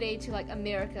holiday to like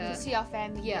America. To see our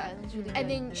family. Yeah. It was really good. And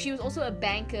then she was also a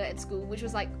banker at school, which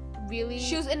was like really.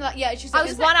 she was in like she's I like,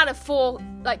 was one out of 4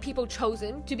 like people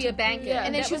chosen to be a banker. Yeah.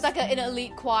 and then that she was like an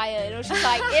elite choir, and it was just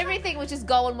like everything was just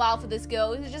going well for this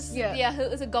girl. It was just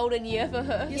it was a golden year for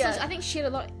her. Yeah, so I think she had a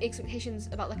lot of expectations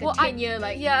about like a Well, 10-year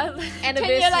like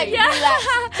anniversary. 10-year like relapse.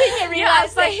 10-year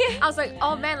relapse. I was like,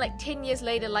 oh man, like 10 years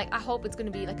later, like I hope it's gonna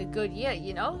be like a good year,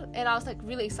 you know? And I was like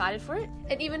really excited for it.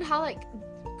 And even how like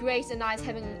Grace and I is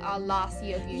having our last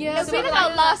year of uni. Yeah, It's been like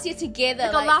our last year together.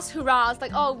 Like our last hurrah. It's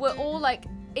like, oh, we're all like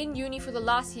in uni for the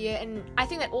last year, and I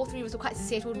think that all 3 of us were quite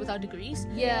settled with our degrees.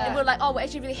 Yeah. And we're like, oh, we're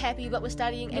actually really happy, but we're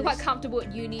studying. We're And quite comfortable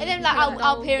at uni. And then We like don't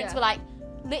our know- parents yeah. were like,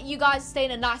 let you guys stay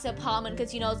in a nicer apartment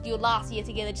because you know it's your last year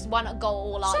together. Just why not go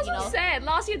all out? Sounds You know. so sad.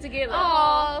 Last year together.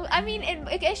 Oh, I mean,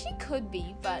 it actually could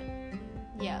be, but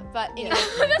yeah, but anyway,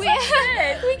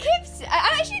 we keep.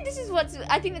 I actually, this is what's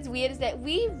I think that's weird is that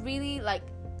we really like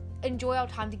enjoy our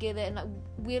time together, and like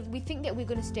we think that we're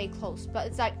gonna stay close, but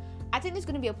it's like I think there's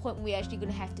gonna be a point where we're actually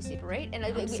gonna have to separate, and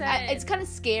it's kind of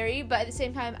scary, but at the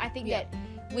same time, I think that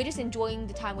we're just enjoying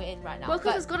the time we're in right now. Well,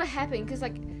 because But- it's gonna happen. Because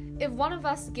like, if one of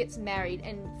us gets married,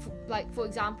 and like for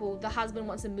example, the husband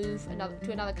wants to move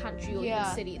to another country or even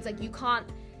city, it's like you can't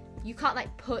you can't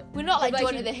like put We're not like the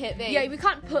joined at the relation- hip, eh? Yeah, we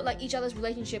can't put like each other's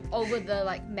relationship over the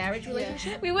like marriage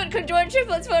relationship. We wouldn't conjoin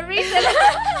triplets for a reason.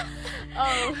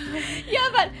 Oh. Yeah,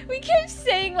 but we kept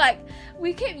saying like,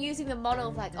 we kept using the model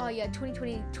of like, oh yeah,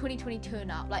 2020 turn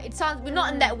up. Like it sounds, we're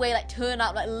not in that way like turn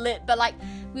up like lit, but like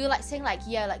we were like saying like,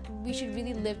 yeah, like we should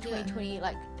really live 2020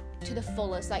 like to the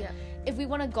fullest. Like if we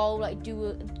want to go like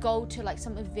go to like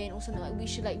some event or something, like we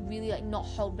should like really like not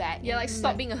hold back. Yeah, like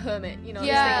stop being a hermit, you know.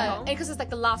 Yeah. stay at home. And because it's like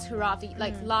the last hurrah of the,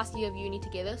 like last year of uni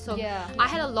together, so I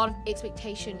had a lot of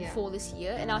expectation for this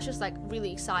year, and I was just like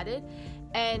really excited.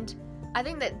 And I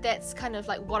think that that's kind of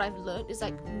like what I've learned is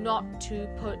like not to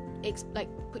put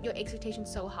your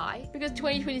expectations so high, Because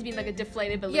 2020 has been like a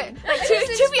deflated balloon. yeah. Like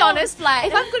to be honest, like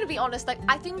if I'm going to be honest, like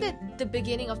I think that the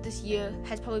beginning of this year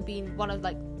has probably been one of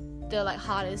like the like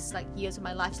hardest like years of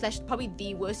my life / probably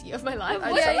the worst year of my life.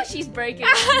 What's up? She's breaking.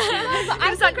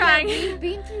 I start crying. We've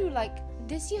been through like,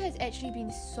 this year has actually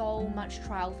been so much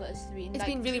trial for us three. And, It's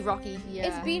like, been really rocky.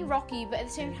 It's been rocky, but at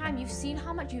the same time, you've seen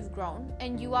how much you've grown,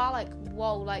 and you are like,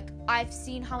 whoa, like I've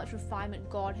seen how much refinement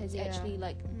God has actually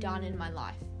like done in my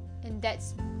life, and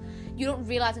that's, you don't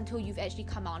realize until you've actually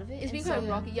come out of it. It's been kind of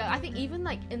rocky. Yeah, I think even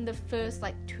like in the first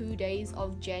like 2 days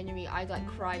of January, I like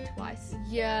cried twice.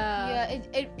 Yeah,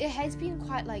 it has been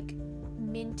quite like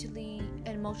mentally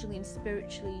and emotionally and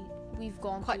spiritually, we've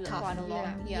gone Quite through tough. quite a lot.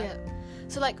 Yeah.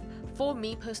 So like for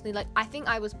me personally, like I think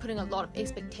I was putting a lot of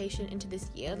expectation into this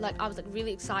year. Like I was like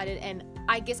really excited, and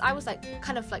I guess I was like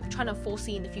kind of like trying to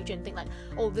foresee in the future and think like,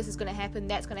 oh, this is gonna happen,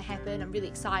 that's gonna happen. I'm really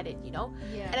excited, you know.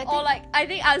 Yeah. And I think, Or like, I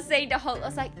think I was saying the whole, I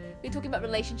was like, we're talking about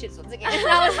relationships once again, and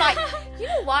I was like, you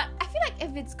know what? I feel like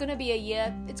if it's gonna be a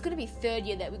year, it's gonna be third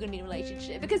year that we're gonna be in a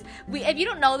relationship, because we, if you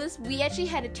don't know this, we actually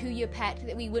had a 2-year pact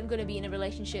that we weren't gonna be in a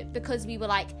relationship, because we were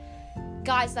like,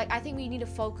 guys, like I think we need to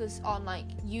focus on like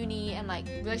uni and like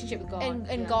relationship with God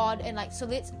and God, and like, so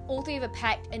let's all three have a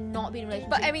pact and not be in a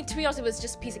relationship. but I mean, to be honest, it was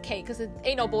just a piece of cake because there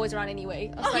ain't no boys around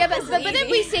anyway. I was yeah, like, but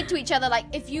then we said to each other, like,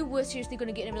 if you were seriously going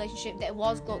to get in a relationship that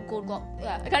was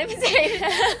I can't even say it.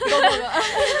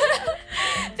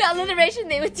 The alliteration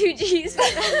there with 2 G's.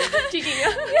 2 G.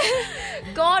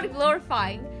 God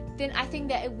glorifying, then I think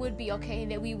that it would be okay,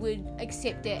 and that we would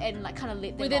accept it and like kind of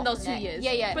let them within off those on 2 that. years.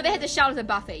 Yeah. But they had to shout as a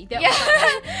buffet. That Yeah. was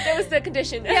like, that was the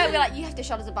condition. Yeah, we're like, you have to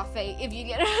shut as a buffet if you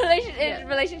get a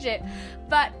relationship.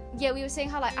 But yeah, we were saying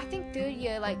how like, I think third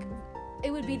year, like, it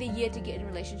would be the year to get in a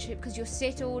relationship, because you're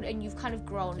settled and you've kind of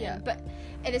grown. Yeah. But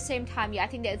at the same time, yeah, I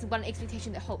think that's one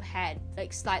expectation that Hope had,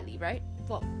 like, slightly, right?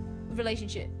 What?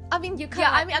 Relationship. I mean, you Yeah,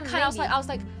 I was maybe.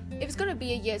 like, if it's gonna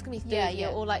be a year, it's gonna be third Yeah, year,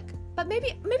 yeah. or like, but maybe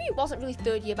it wasn't really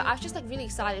third year, but I was just like really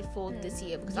excited for this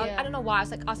year, because I don't know why, I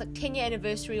was like 10-year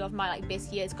anniversary of my like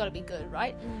best year, it's gotta be good,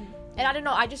 right? And I don't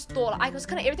know, I just thought, I was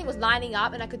kind of, everything was lining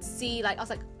up, and I could see, like, I was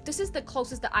like, this is the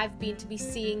closest that I've been to be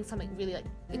seeing something really, like,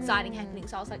 exciting happening.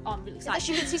 So I was like, oh, I'm really It's like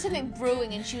excited. she could see something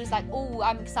brewing, and she was like, oh,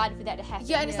 I'm excited for that to happen.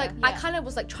 Yeah, and it's like, I Yeah. kind of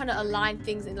was, like, trying to align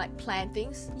things and, like, plan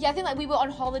things. Yeah, I think like we were on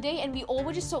holiday, and we all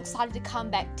were just so excited to come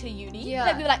back to uni. Yeah.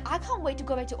 Like we were like, I can't wait to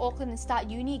go back to Auckland and start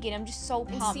uni again. I'm just so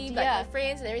And pumped. see, like, my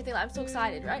friends and everything. Like, I'm so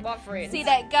excited, right? What friends? See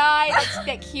that guy,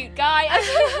 that cute guy.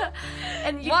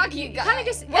 And you, What you cute guy? kind of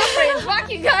just... What friends? What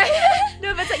cute guy?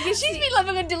 No, but it's like, you She's been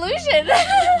living a delusion.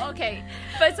 okay,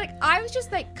 but it's like I was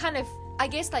just like kind of, I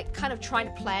guess, like kind of trying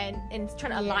to plan and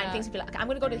trying to align Yeah. things and be like, okay, I'm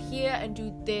gonna go to here and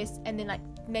do this, and then like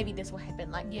maybe this will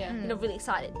happen, like, Yeah. you know, really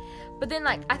excited. But then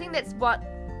like I think that's what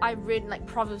I read in like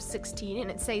Proverbs 16, and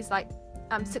it says like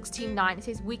 16:9, it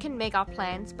says we can make our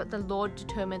plans, but the Lord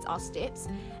determines our steps.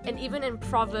 And even in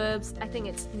Proverbs, I think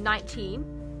it's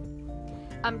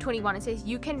 21, it says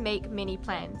you can make many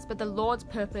plans, but the Lord's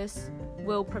purpose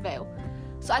will prevail.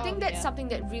 So I think that's something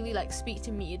that really like speaks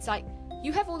to me. It's like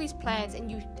you have all these plans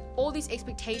and you all these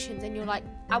expectations, and you're like,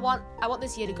 I want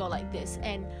this year to go like this,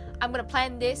 and I'm gonna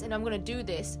plan this, and I'm gonna do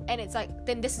this, and it's like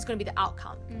then this is gonna be the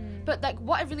outcome. But like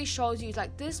what it really shows you is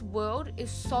like this world is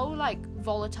so like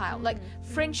volatile, like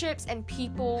friendships and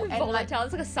people and like Volatile.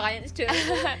 It's like a science term.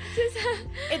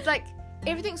 it's like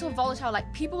everything's so volatile.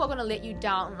 Like people are gonna let you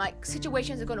down, like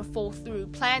situations are gonna fall through,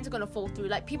 plans are gonna fall through.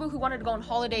 Like people who wanted to go on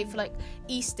holiday for like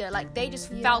Easter, like they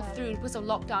just fell through because of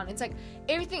lockdown. It's like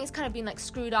everything is kind of been like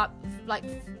screwed up like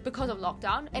because of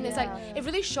lockdown, and it's like it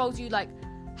really shows you like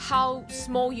how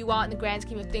small you are in the grand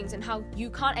scheme of things, and how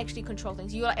you can't actually control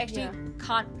things. You actually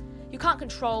can't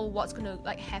control what's gonna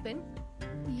like happen.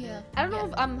 Yeah. I don't know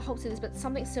if Hope said this, but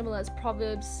something similar is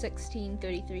Proverbs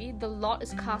 16:33. The lot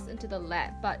is cast into the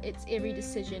lap, but its every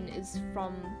decision is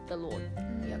from the Lord.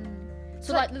 Yep.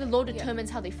 So like the Lord determines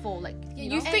how they fall. Like you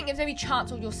know? think it's maybe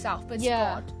chance or yourself, but it's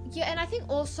God. Yeah, and I think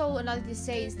also another thing to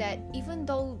say is that even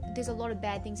though there's a lot of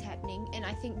bad things happening, and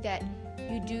I think that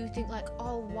you do think like,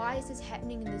 oh, why is this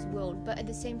happening in this world? But at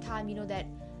the same time, you know that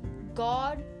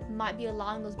God might be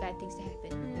allowing those bad things to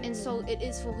happen, and so it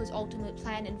is for his ultimate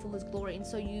plan and for his glory. And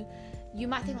so you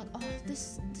might think like, oh,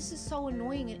 this is so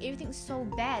annoying and everything's so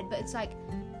bad, but it's like,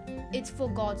 it's for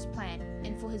God's plan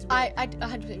and for his will. I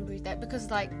 100% agree with that,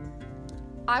 because like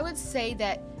I would say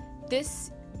that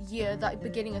this year, like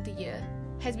beginning of the year,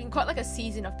 has been quite like a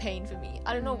season of pain for me.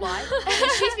 I don't know why.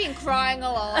 She's been crying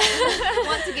a lot.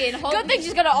 Once again, Good thing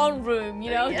she's got her own room, you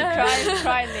know, to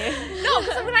cry in there. No,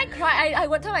 because when I cry, I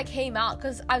one time I came out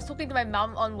because I was talking to my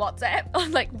mum on WhatsApp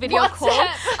on like video call.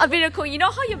 A video call. You know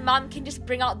how your mum can just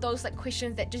bring out those like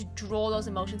questions that just draw those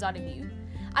emotions out of you?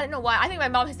 I don't know why. I think my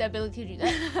mom has the ability to do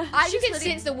that. She can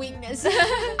sense the weakness.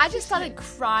 I just started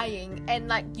crying, and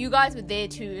like you guys were there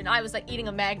too, and I was like eating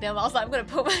a Magnum. I was like, I'm gonna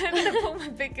pull my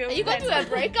big girl. Are you going through a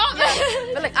breakup?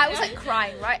 But like I was like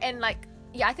crying, right? And like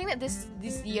yeah, I think that this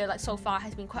year like so far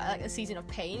has been quite like a season of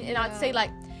pain, and I'd say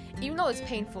like even though it's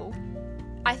painful,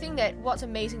 I think that what's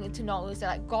amazing to know is that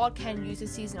like God can use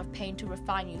this season of pain to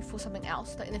refine you for something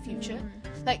else like in the future.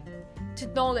 Like to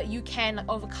know that you can like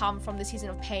overcome from the season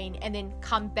of pain and then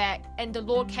come back, and the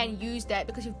Lord can use that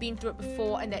because you've been through it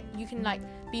before, and that you can like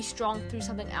be strong through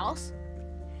something else.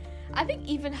 I think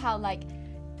even how like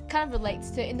kind of relates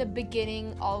to in the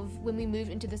beginning of when we moved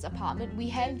into this apartment, we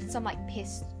had some like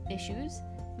pest issues.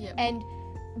 Yeah. And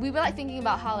we were like thinking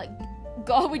about how like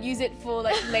God would use it for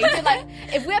like later, like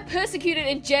if we're persecuted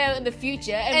in jail in the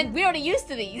future, and we're already used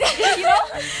to these, you know?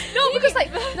 No, because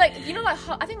like you know, like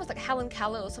I think it was like Helen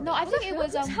Keller or something. No, I think it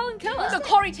was Helen Keller. No,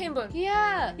 Corrie ten Boom.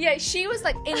 Yeah. Yeah, she was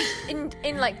like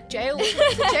in like jail.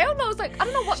 Jail? No, it was like I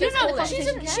don't know what they call it. She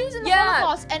was in the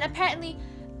Holocaust, and apparently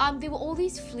there were all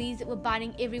these fleas that were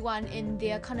biting everyone in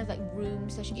their kind of like room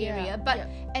 / area, but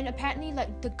and apparently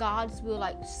like the guards were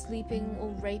like sleeping or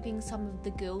raping some of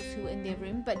the girls who were in their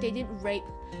room, but they didn't rape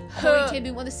Corrie ten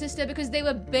Boom or the sister because they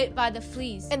were bit by the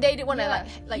fleas, and they didn't want to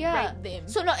like rape them.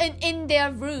 So no, in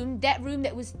their room, that room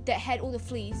that had all the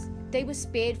fleas, they were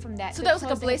spared from that. So that was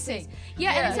like a blessing.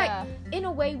 Yeah, and it's like in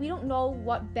a way we don't know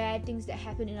what bad things that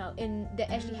happen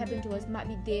that actually happen to us might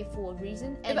be there for a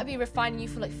reason. And it might be refining you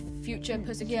for like future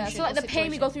persecution. Yeah, so like the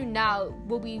pain we go through now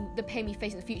will be the pain we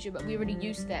face in the future, but we're already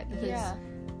used to that because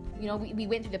you know we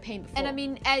went through the pain before. And I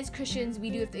mean, as Christians, we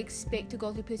do have to expect to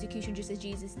go through persecution just as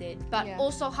Jesus did. But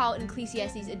also how in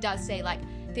Ecclesiastes it does say like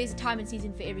there's a time and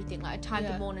season for everything, like a time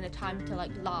to mourn and a time to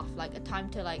like laugh, like a time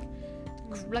to like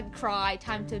cry,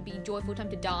 time to be joyful, time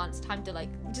to dance, time to like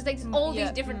just like all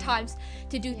these different times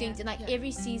to do things, and like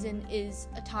every season is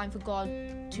a time for God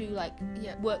to like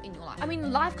work in your life. I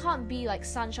mean, life can't be like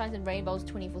sunshines and rainbows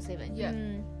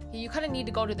 24/7. You kind of need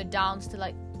to go to the downs to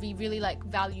like really like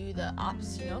value the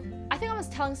ups, you know. I think I was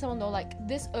telling someone though, like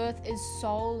this earth is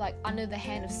so like under the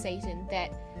hand of Satan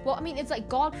that, well, I mean, it's like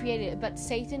God created it, but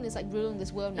Satan is like ruling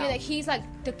this world now. Yeah, like he's like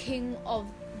the king of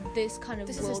this kind of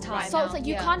this world. Is his time so now. It's like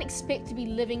you can't expect to be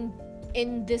living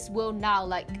in this world now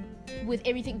like with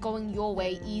everything going your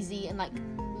way easy and like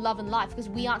love and life, because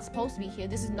we aren't supposed to be here.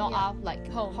 This is not our like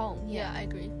home. Yeah, I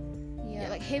agree. Yeah,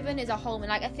 like heaven is our home, and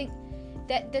like I think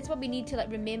that's what we need to like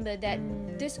remember, that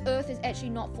this earth is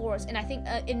actually not for us. And I think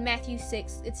in Matthew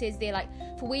 6 it says there like,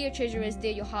 for where your treasure is,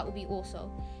 there your heart will be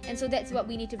also. And so that's what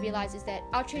we need to realize, is that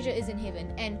our treasure is in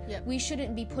heaven, and we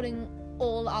shouldn't be putting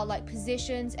all our like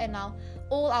possessions and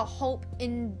all our hope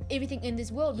in everything in this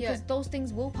world, because those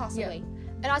things will pass away.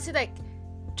 And I'd say like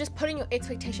just putting your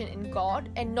expectation in God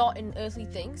and not in earthly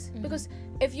things, because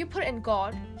if you put it in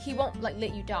God, he won't like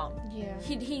let you down.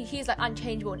 He's like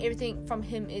unchangeable, and everything from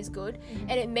him is good,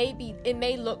 and it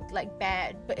may look like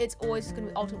bad, but it's always going to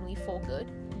be ultimately for good.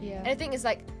 And I think it's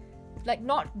like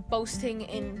not boasting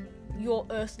in your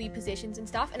earthly possessions and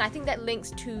stuff. And I think that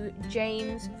links to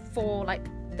James 4 like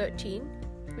 13,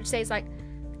 which says like,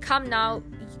 come now,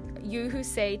 you who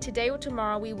say, today or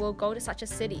tomorrow we will go to such a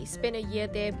city, spend a year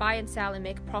there, buy and sell and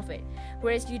make a profit,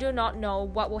 whereas you do not know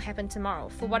what will happen tomorrow.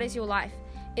 For what is your life?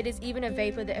 It is even a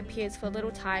vapor that appears for a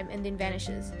little time and then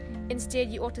vanishes. Instead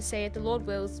you ought to say, if the Lord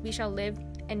wills, we shall live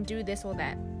and do this or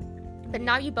that. But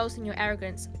now you boast in your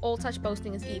arrogance. All such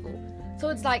boasting is evil. So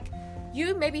it's like,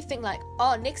 you maybe think like,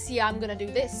 oh, next year I'm gonna do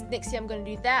this, next year I'm gonna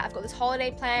do that, I've got this holiday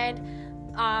planned,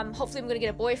 hopefully I'm gonna get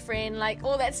a boyfriend, like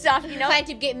all that stuff, you know. Plan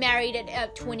to get married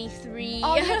at 23.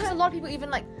 Oh yeah, because a lot of people even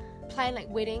like plan like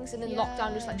weddings, and then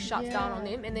lockdown just like shuts down on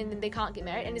them, and then they can't get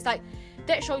married. And it's like,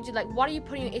 that shows you like, what are you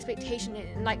putting your expectation in?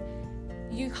 And like,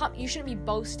 you shouldn't be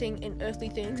boasting in earthly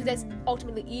things, because that's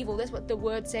ultimately evil. That's what the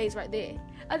word says right there.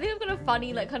 I think I've got a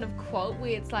funny like kind of quote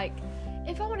where it's like,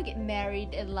 if I want to get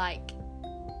married at like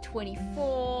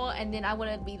 24, and then I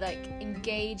want to be like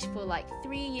engaged for like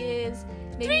 3 years.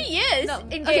 Maybe, 3 years? No,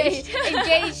 engaged. Okay.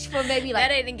 Engaged for maybe like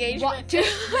That ain't engagement.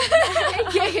 what?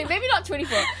 Okay, maybe not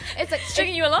 24. It's like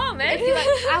Stringing you along, man. if you like,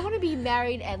 I want to be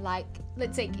married at like,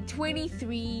 let's say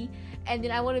 23, and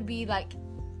then I want to be like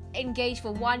engaged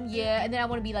for 1 year, and then I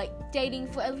want to be like dating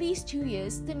for at least 2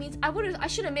 years. That means I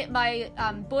should have met my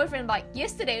boyfriend like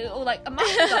yesterday or like a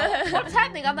month ago. What's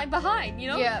happening? I'm like behind, you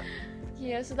know?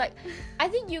 Yeah, so like, I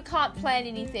think you can't plan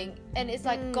anything, and it's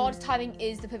like God's timing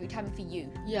is the perfect timing for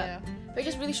you. Yeah. But it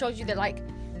just really shows you that, like,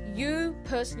 you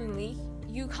personally,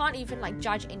 you can't even, like,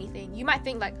 judge anything. You might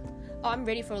think, like, oh, I'm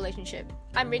ready for a relationship.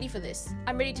 I'm ready for this.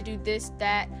 I'm ready to do this,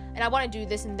 that, and I want to do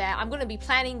this and that. I'm going to be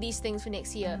planning these things for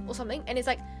next year or something. And it's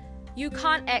like, you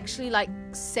can't actually, like,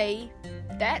 say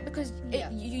that because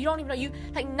you don't even know. You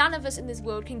like, none of us in this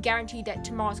world can guarantee that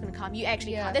tomorrow's going to come. You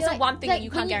actually can't. That's the one thing that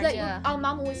you can't guarantee. Our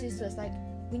mum always says to us, like,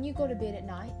 when you go to bed at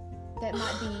night, that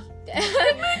might be...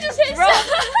 The moon just hit.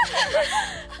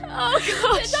 Oh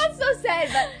gosh, that's so sad.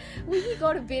 But when you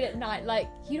go to bed at night, like,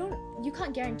 you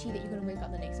can't guarantee that you're gonna wake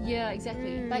up the next morning. Yeah,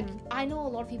 exactly. Like, I know a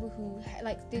lot of people who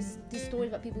like there's stories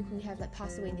about people who have like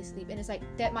passed away in their sleep, and it's like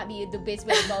that might be the best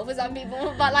way to go for some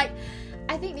people. But like,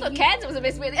 I think that cancer was the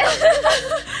best way to go.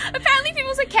 Apparently,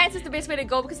 people say cancer is the best way to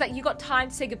go because like you got time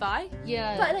to say goodbye.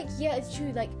 Yeah. But like, yeah, it's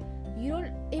true. Like, you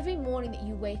don't every morning that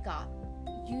you wake up,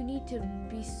 you need to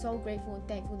be so grateful and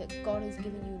thankful that God has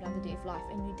given you another day of life,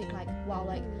 and you think like, wow,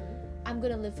 like, I'm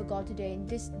gonna live for God today, and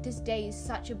this day is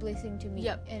such a blessing to me.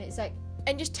 Yep. And it's like,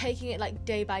 and just taking it like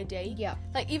day by day. yeah,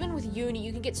 Like, even with uni,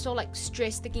 you can get so like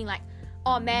stressed thinking like,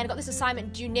 oh man, I got this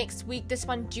assignment due next week, this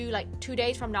one due like 2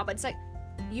 days from now, but it's like,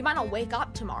 you might not wake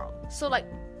up tomorrow, so like,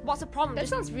 what's the problem? That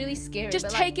sounds really scary. Just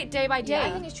but, take it day by day. yeah,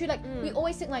 I think it's true. Like, we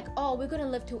always think like, oh, we're gonna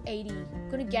live till 80,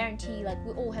 gonna guarantee like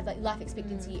we all have like life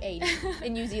expectancy 80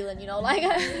 in New Zealand, you know, like.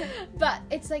 But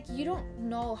it's like, you don't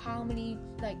know how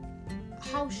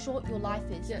short your life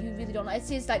is. Yeah. You really don't know. It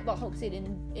says like what Hope said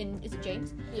in is it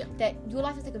James? Yeah. That your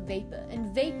life is like a vapor,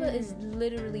 and vapor is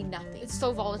literally nothing. It's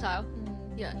so volatile.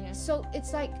 Yeah. So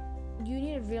it's like, you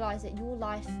need to realize that your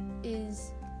life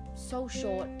is so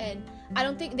short, and I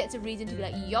don't think that's a reason to be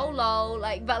like YOLO,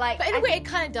 like, but like, But in a way, it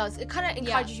kind of does. It kind of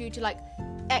encourages you to like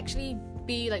actually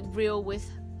be like real with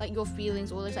like your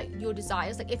feelings or like your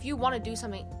desires. Like, if you want to do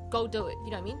something, go do it.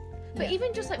 You know what I mean? But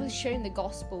even just like with sharing the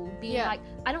gospel, being like,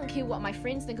 I don't care what my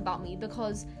friends think about me,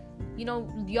 because, you know,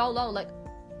 YOLO, like,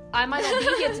 I might not be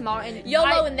here tomorrow, and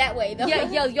YOLO in that way though.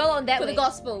 Yeah, YOLO in that for way. the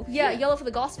gospel. Yeah, YOLO for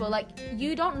the gospel. Like,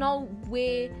 you don't know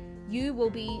where you will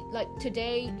be like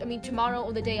tomorrow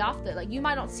or the day after. Like, you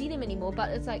might not see them anymore, but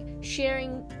it's like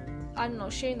sharing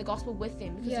the gospel with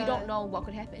them, because you don't know what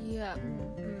could happen. Yeah.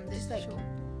 Just like,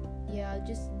 yeah,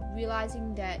 just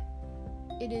realizing that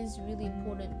it is really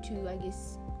important to, I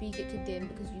guess, speak it to them,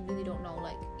 because you really don't know,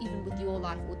 like, even with your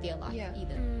life or their life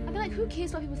either. I mean, like, who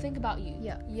cares what people think about you?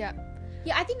 Yeah,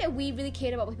 I think that we really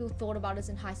cared about what people thought about us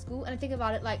in high school, and I think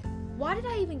about it like, why did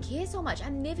I even care so much?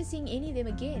 I'm never seeing any of them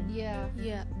again.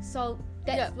 Yeah. So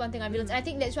that's one thing I realized. And I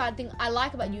think that's what I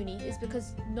like about uni, is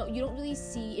because you don't really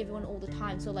see everyone all the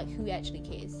time, so like, who actually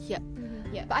cares? Yeah.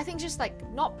 But I think just like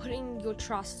not putting your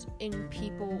trust in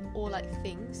people or like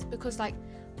things, because like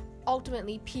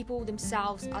ultimately people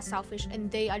themselves are selfish and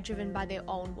they are driven by their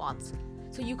own wants.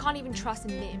 So you can't even trust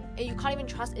in them, and you can't even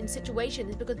trust in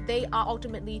situations, because they are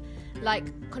ultimately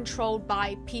like controlled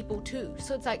by people too.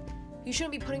 So it's like, you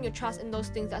shouldn't be putting your trust in those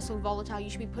things that are so volatile. You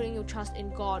should be putting your trust in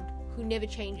God, who never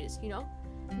changes, you know?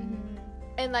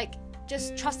 And like,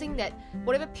 just trusting that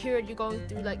whatever period you're going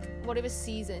through, like whatever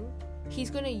season, He's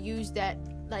gonna use that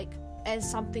like as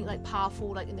something like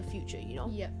powerful, like in the future, you know?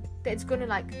 That it's gonna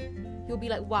like, you'll be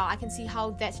like, wow, I can see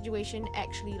how that situation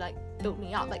actually like built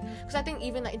me up. Like, because I think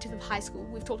even like in terms of high school,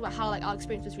 we've talked about how like our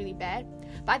experience was really bad,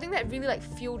 but I think that really like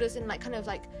fueled us and like kind of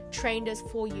like trained us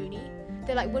for uni.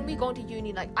 That like when we go into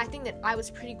uni, like I think that I was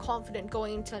pretty confident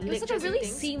going into like, lectures. It was such a really and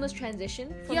things. seamless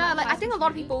transition. From, Like I think a lot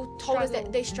of uni. people told us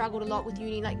that they struggled a lot with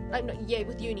uni,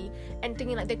 with uni, and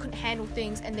thinking like they couldn't handle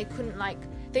things, and they couldn't like,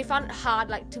 they found it hard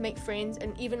like to make friends,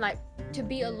 and even like to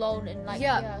be alone, and like,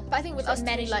 but I think with us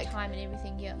manage like your time and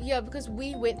everything. Because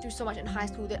we went through so much in high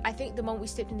school that I think the moment we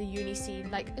stepped in the uni scene,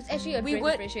 like, it's actually a breath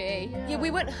of fresh air. We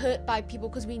weren't hurt by people,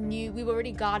 because we knew we were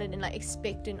already guarded and like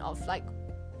expectant of like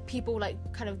people like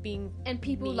kind of being and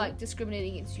people mean. like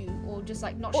discriminating against you, or just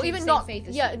like not or sharing even the same not faith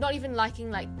as you. not even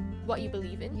liking like what you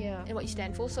believe in Yeah. and what you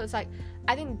stand for. So it's like,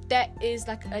 I think that is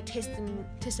like a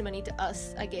testimony to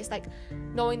us, I guess, like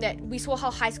knowing that we saw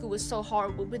how high school was so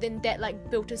horrible, but then that like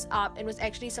built us up and was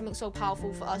actually something so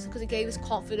powerful for us because it gave us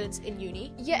confidence in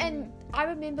uni. Yeah, and I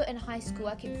remember in high school,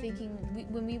 I kept thinking,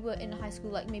 when we were in high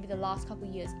school, like maybe the last couple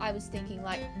of years, I was thinking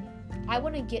like, I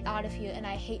want to get out of here, and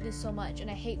I hate this so much, and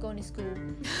I hate going to school,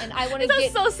 and I want to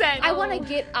get. so sad. I want to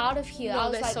get out of here. No, I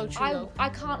was that's like, so true, though. I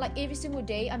can't, like, every single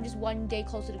day, I'm just one day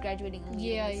closer to graduating and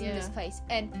leaving this place.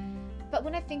 But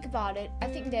when I think about it, I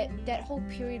think that whole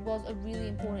period was a really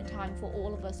important time for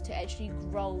all of us to actually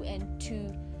grow and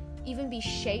to even be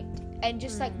shaped, and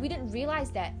just like we didn't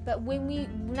realize that. But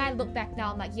when I look back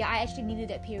now, I'm like, yeah, I actually needed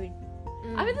that period.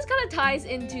 I mean, this kind of ties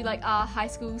into like our high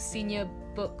school senior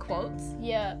book quotes.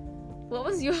 Yeah. What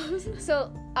was yours?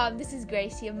 So, this is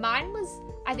Grace here. Mine was,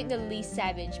 I think, the least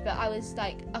savage, but I was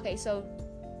like, okay, so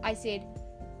I said,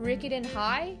 Rickett and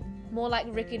High, more like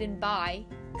Rickett and Bye,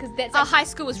 because that's Our like, high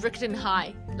school was Rickett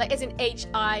High, like as in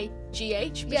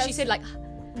H-I-G-H, but Yes. she said like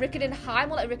Rickett and High,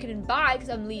 more like Rickett and Bye, because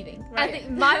I'm leaving, right? I think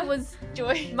mine was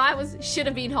Joy. mine was should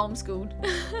have been homeschooled.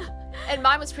 And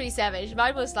mine was pretty savage.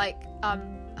 Mine was like,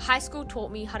 high school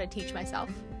taught me how to teach myself.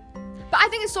 But I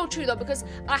think it's so true though, because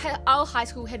our high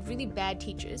school had really bad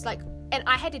teachers, like, and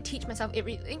I had to teach myself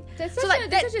everything. That's So, such, like,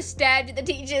 that's such a stab at the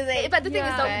teachers. But the thing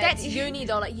is though, Yeah. that's uni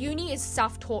though. Like uni is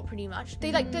self-taught pretty much.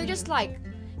 They're just like,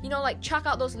 you know, like chuck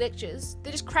out those lectures.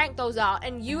 They just crank those out,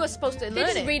 and you are supposed to They're learn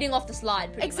just it. reading off the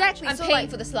slide, pretty Exactly, much. I'm so, paying like-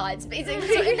 for the slides, basically.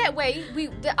 So in that way,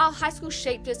 our high school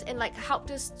shaped us and like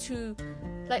helped us to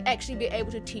like actually be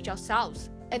able to teach ourselves.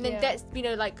 And then Yeah. that's, you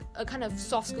know, like a kind of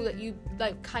soft skill that you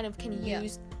like kind of can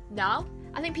use now.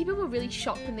 I think people were really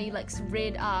shocked when they like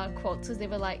read our quotes, because they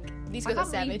were like, These I girls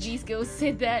are can't believe savage. these girls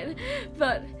said that.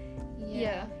 But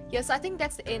yeah. Yeah, so I think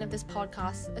that's the end of this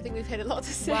podcast. I think we've had a lot to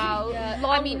say. Wow. Yeah.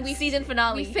 Long I mean, season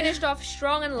finale. We finished off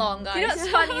strong and long, guys. You know what's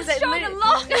funny is that Strong and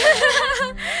long.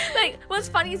 like what's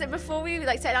funny is that before we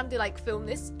like sat down to like film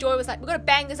this, Joy was like, "We're gonna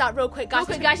bang this out real quick, guys.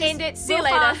 Real quick, Guys, guys, end it. See you real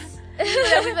later." fast.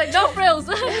 So we were like, No frills.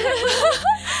 The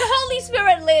Holy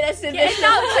Spirit led us in Yeah, this. and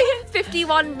now it's like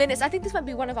 51 minutes. I think this might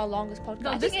be one of our longest podcasts.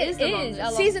 No, I this think is it the is longest.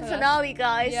 our Season longest podcast. finale,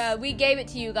 guys. Yeah, we gave it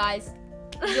to you guys.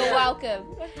 You're welcome.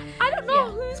 I don't know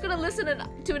Yeah. who's gonna listen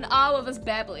to an hour of us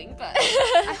babbling, but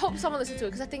I hope someone listens to it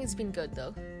because I think it's been good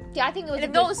though. Yeah, I think it was And a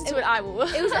if no good, one listens to it, I will.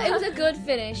 it was a good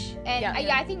finish, and Yeah.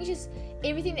 yeah, I think it's just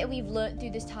everything that we've learned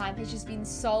through this time has just been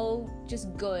so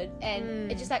just good, and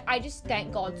it's just like I just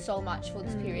thank God so much for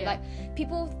this period. yeah. Like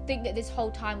people think that this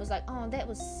whole time was like, oh, that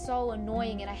was so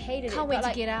annoying and I hated can't it. wait but, to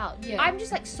like, get out. Yeah. I'm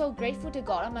just like so grateful to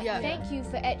God. I'm like, Yeah. thank you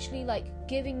for actually like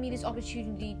giving me this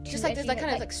opportunity to Just like there's like actually,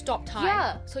 kind of like stop time.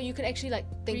 Yeah. So you can actually like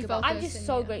think Refocus. about. I'm just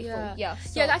so Yeah. grateful. Yeah. Yeah.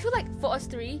 So, Yeah, I feel like for us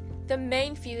three, the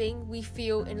main feeling we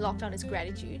feel in lockdown is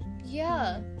gratitude.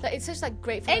 yeah. Like it's just like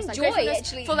gratefulness, And like, joy, gratefulness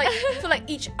actually. for like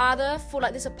each other, for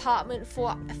like this apartment,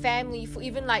 for family, for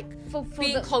even like For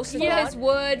being the, close to for God. His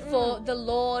word, for the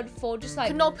Lord, for just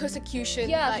like for no persecution.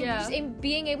 yeah, like, for Yeah. just in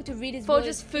being able to read His For word.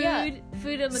 just food, Yeah.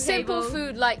 food on the simple table,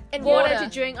 food, like and water water. to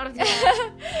drink out of the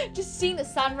tap. just seeing the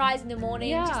sunrise in the morning,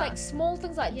 Yeah. just like small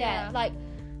things like Yeah. that. Like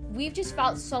we've just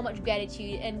felt so much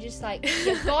gratitude and just like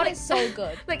yeah, God is so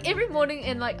good. Like every morning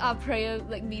in like our prayer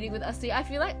like meeting with us three, I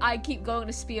feel like I keep going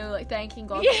to spiel like thanking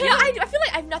God. Yeah, I feel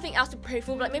like I have nothing else to pray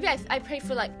for. But like maybe I pray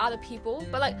for like other people,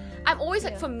 but like I'm always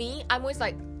like Yeah. for me, I'm always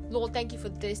like, Lord, thank you for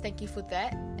this, thank you for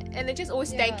that, and it just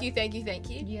always Yeah. thank you, thank you, thank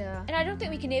you. Yeah. And I don't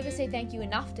think we can ever say thank you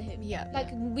enough to Him. Yeah. Like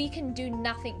we can do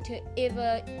nothing to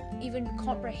ever even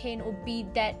comprehend or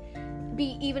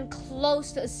be even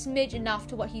close to a smidge enough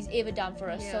to what He's ever done for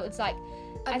us. So Yeah. it's like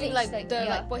I think mean, like it's, the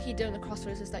yeah. like what he did on the cross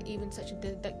for us is like even such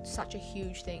a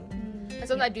huge thing. Mm. And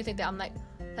sometimes I do think that I'm like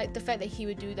the fact that he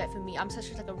would do that for me. I'm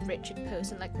such like a wretched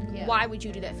person. Like, Yeah. why would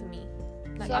you do that for me?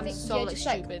 Like, So I I'm think, so yeah, like just,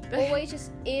 like, stupid. always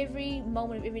just every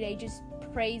moment of every day just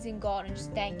praising God and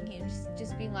just thanking Him,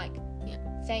 just being like, Yeah.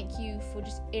 thank you for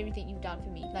just everything you've done for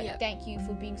me. Like, Yeah. thank you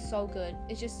for being so good.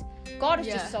 It's just God is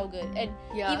Yeah. just so good, and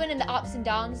Yeah. even in the ups and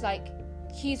downs, like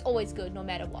He's always good no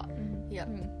matter what. Yeah.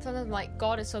 Mm. Sometimes I'm like,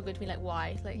 God is so good to me. Like,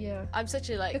 why? Like, Yeah. I'm such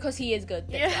a like. Because He is good.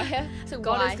 That's Yeah. why. So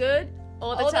God why? is good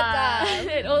all All the time.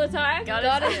 and all the time.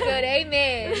 God is good.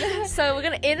 Amen. So we're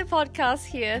gonna end the podcast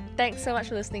here. Thanks so much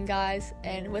for listening, guys,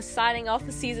 and we're signing off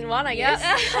for season 1, I guess.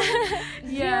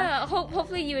 Yeah.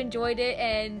 Hopefully you enjoyed it,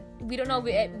 and we don't know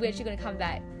if we're actually gonna come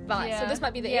back, but Yeah. So this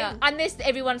might be the yeah, end. unless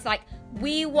everyone's like,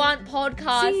 we want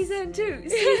podcasts. Season 2.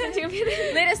 Season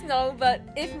 2. Let us know, but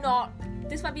if not,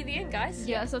 this might be the end, guys.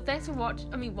 Yeah, so thanks for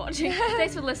watching.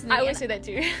 Thanks for listening. I always And say that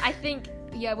too. I think,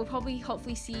 yeah, we'll probably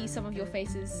hopefully see some of your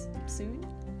faces soon.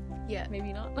 Yeah.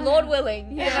 Maybe not. Lord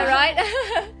willing. Yeah. Am I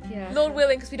right? Yeah. Lord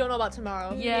willing, because we don't know about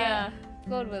tomorrow. Yeah.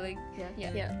 God willing.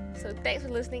 Yeah. So thanks for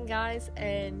listening, guys,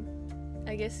 and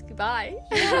I guess goodbye.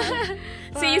 Yeah.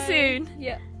 See you Bye. soon.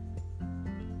 Yeah.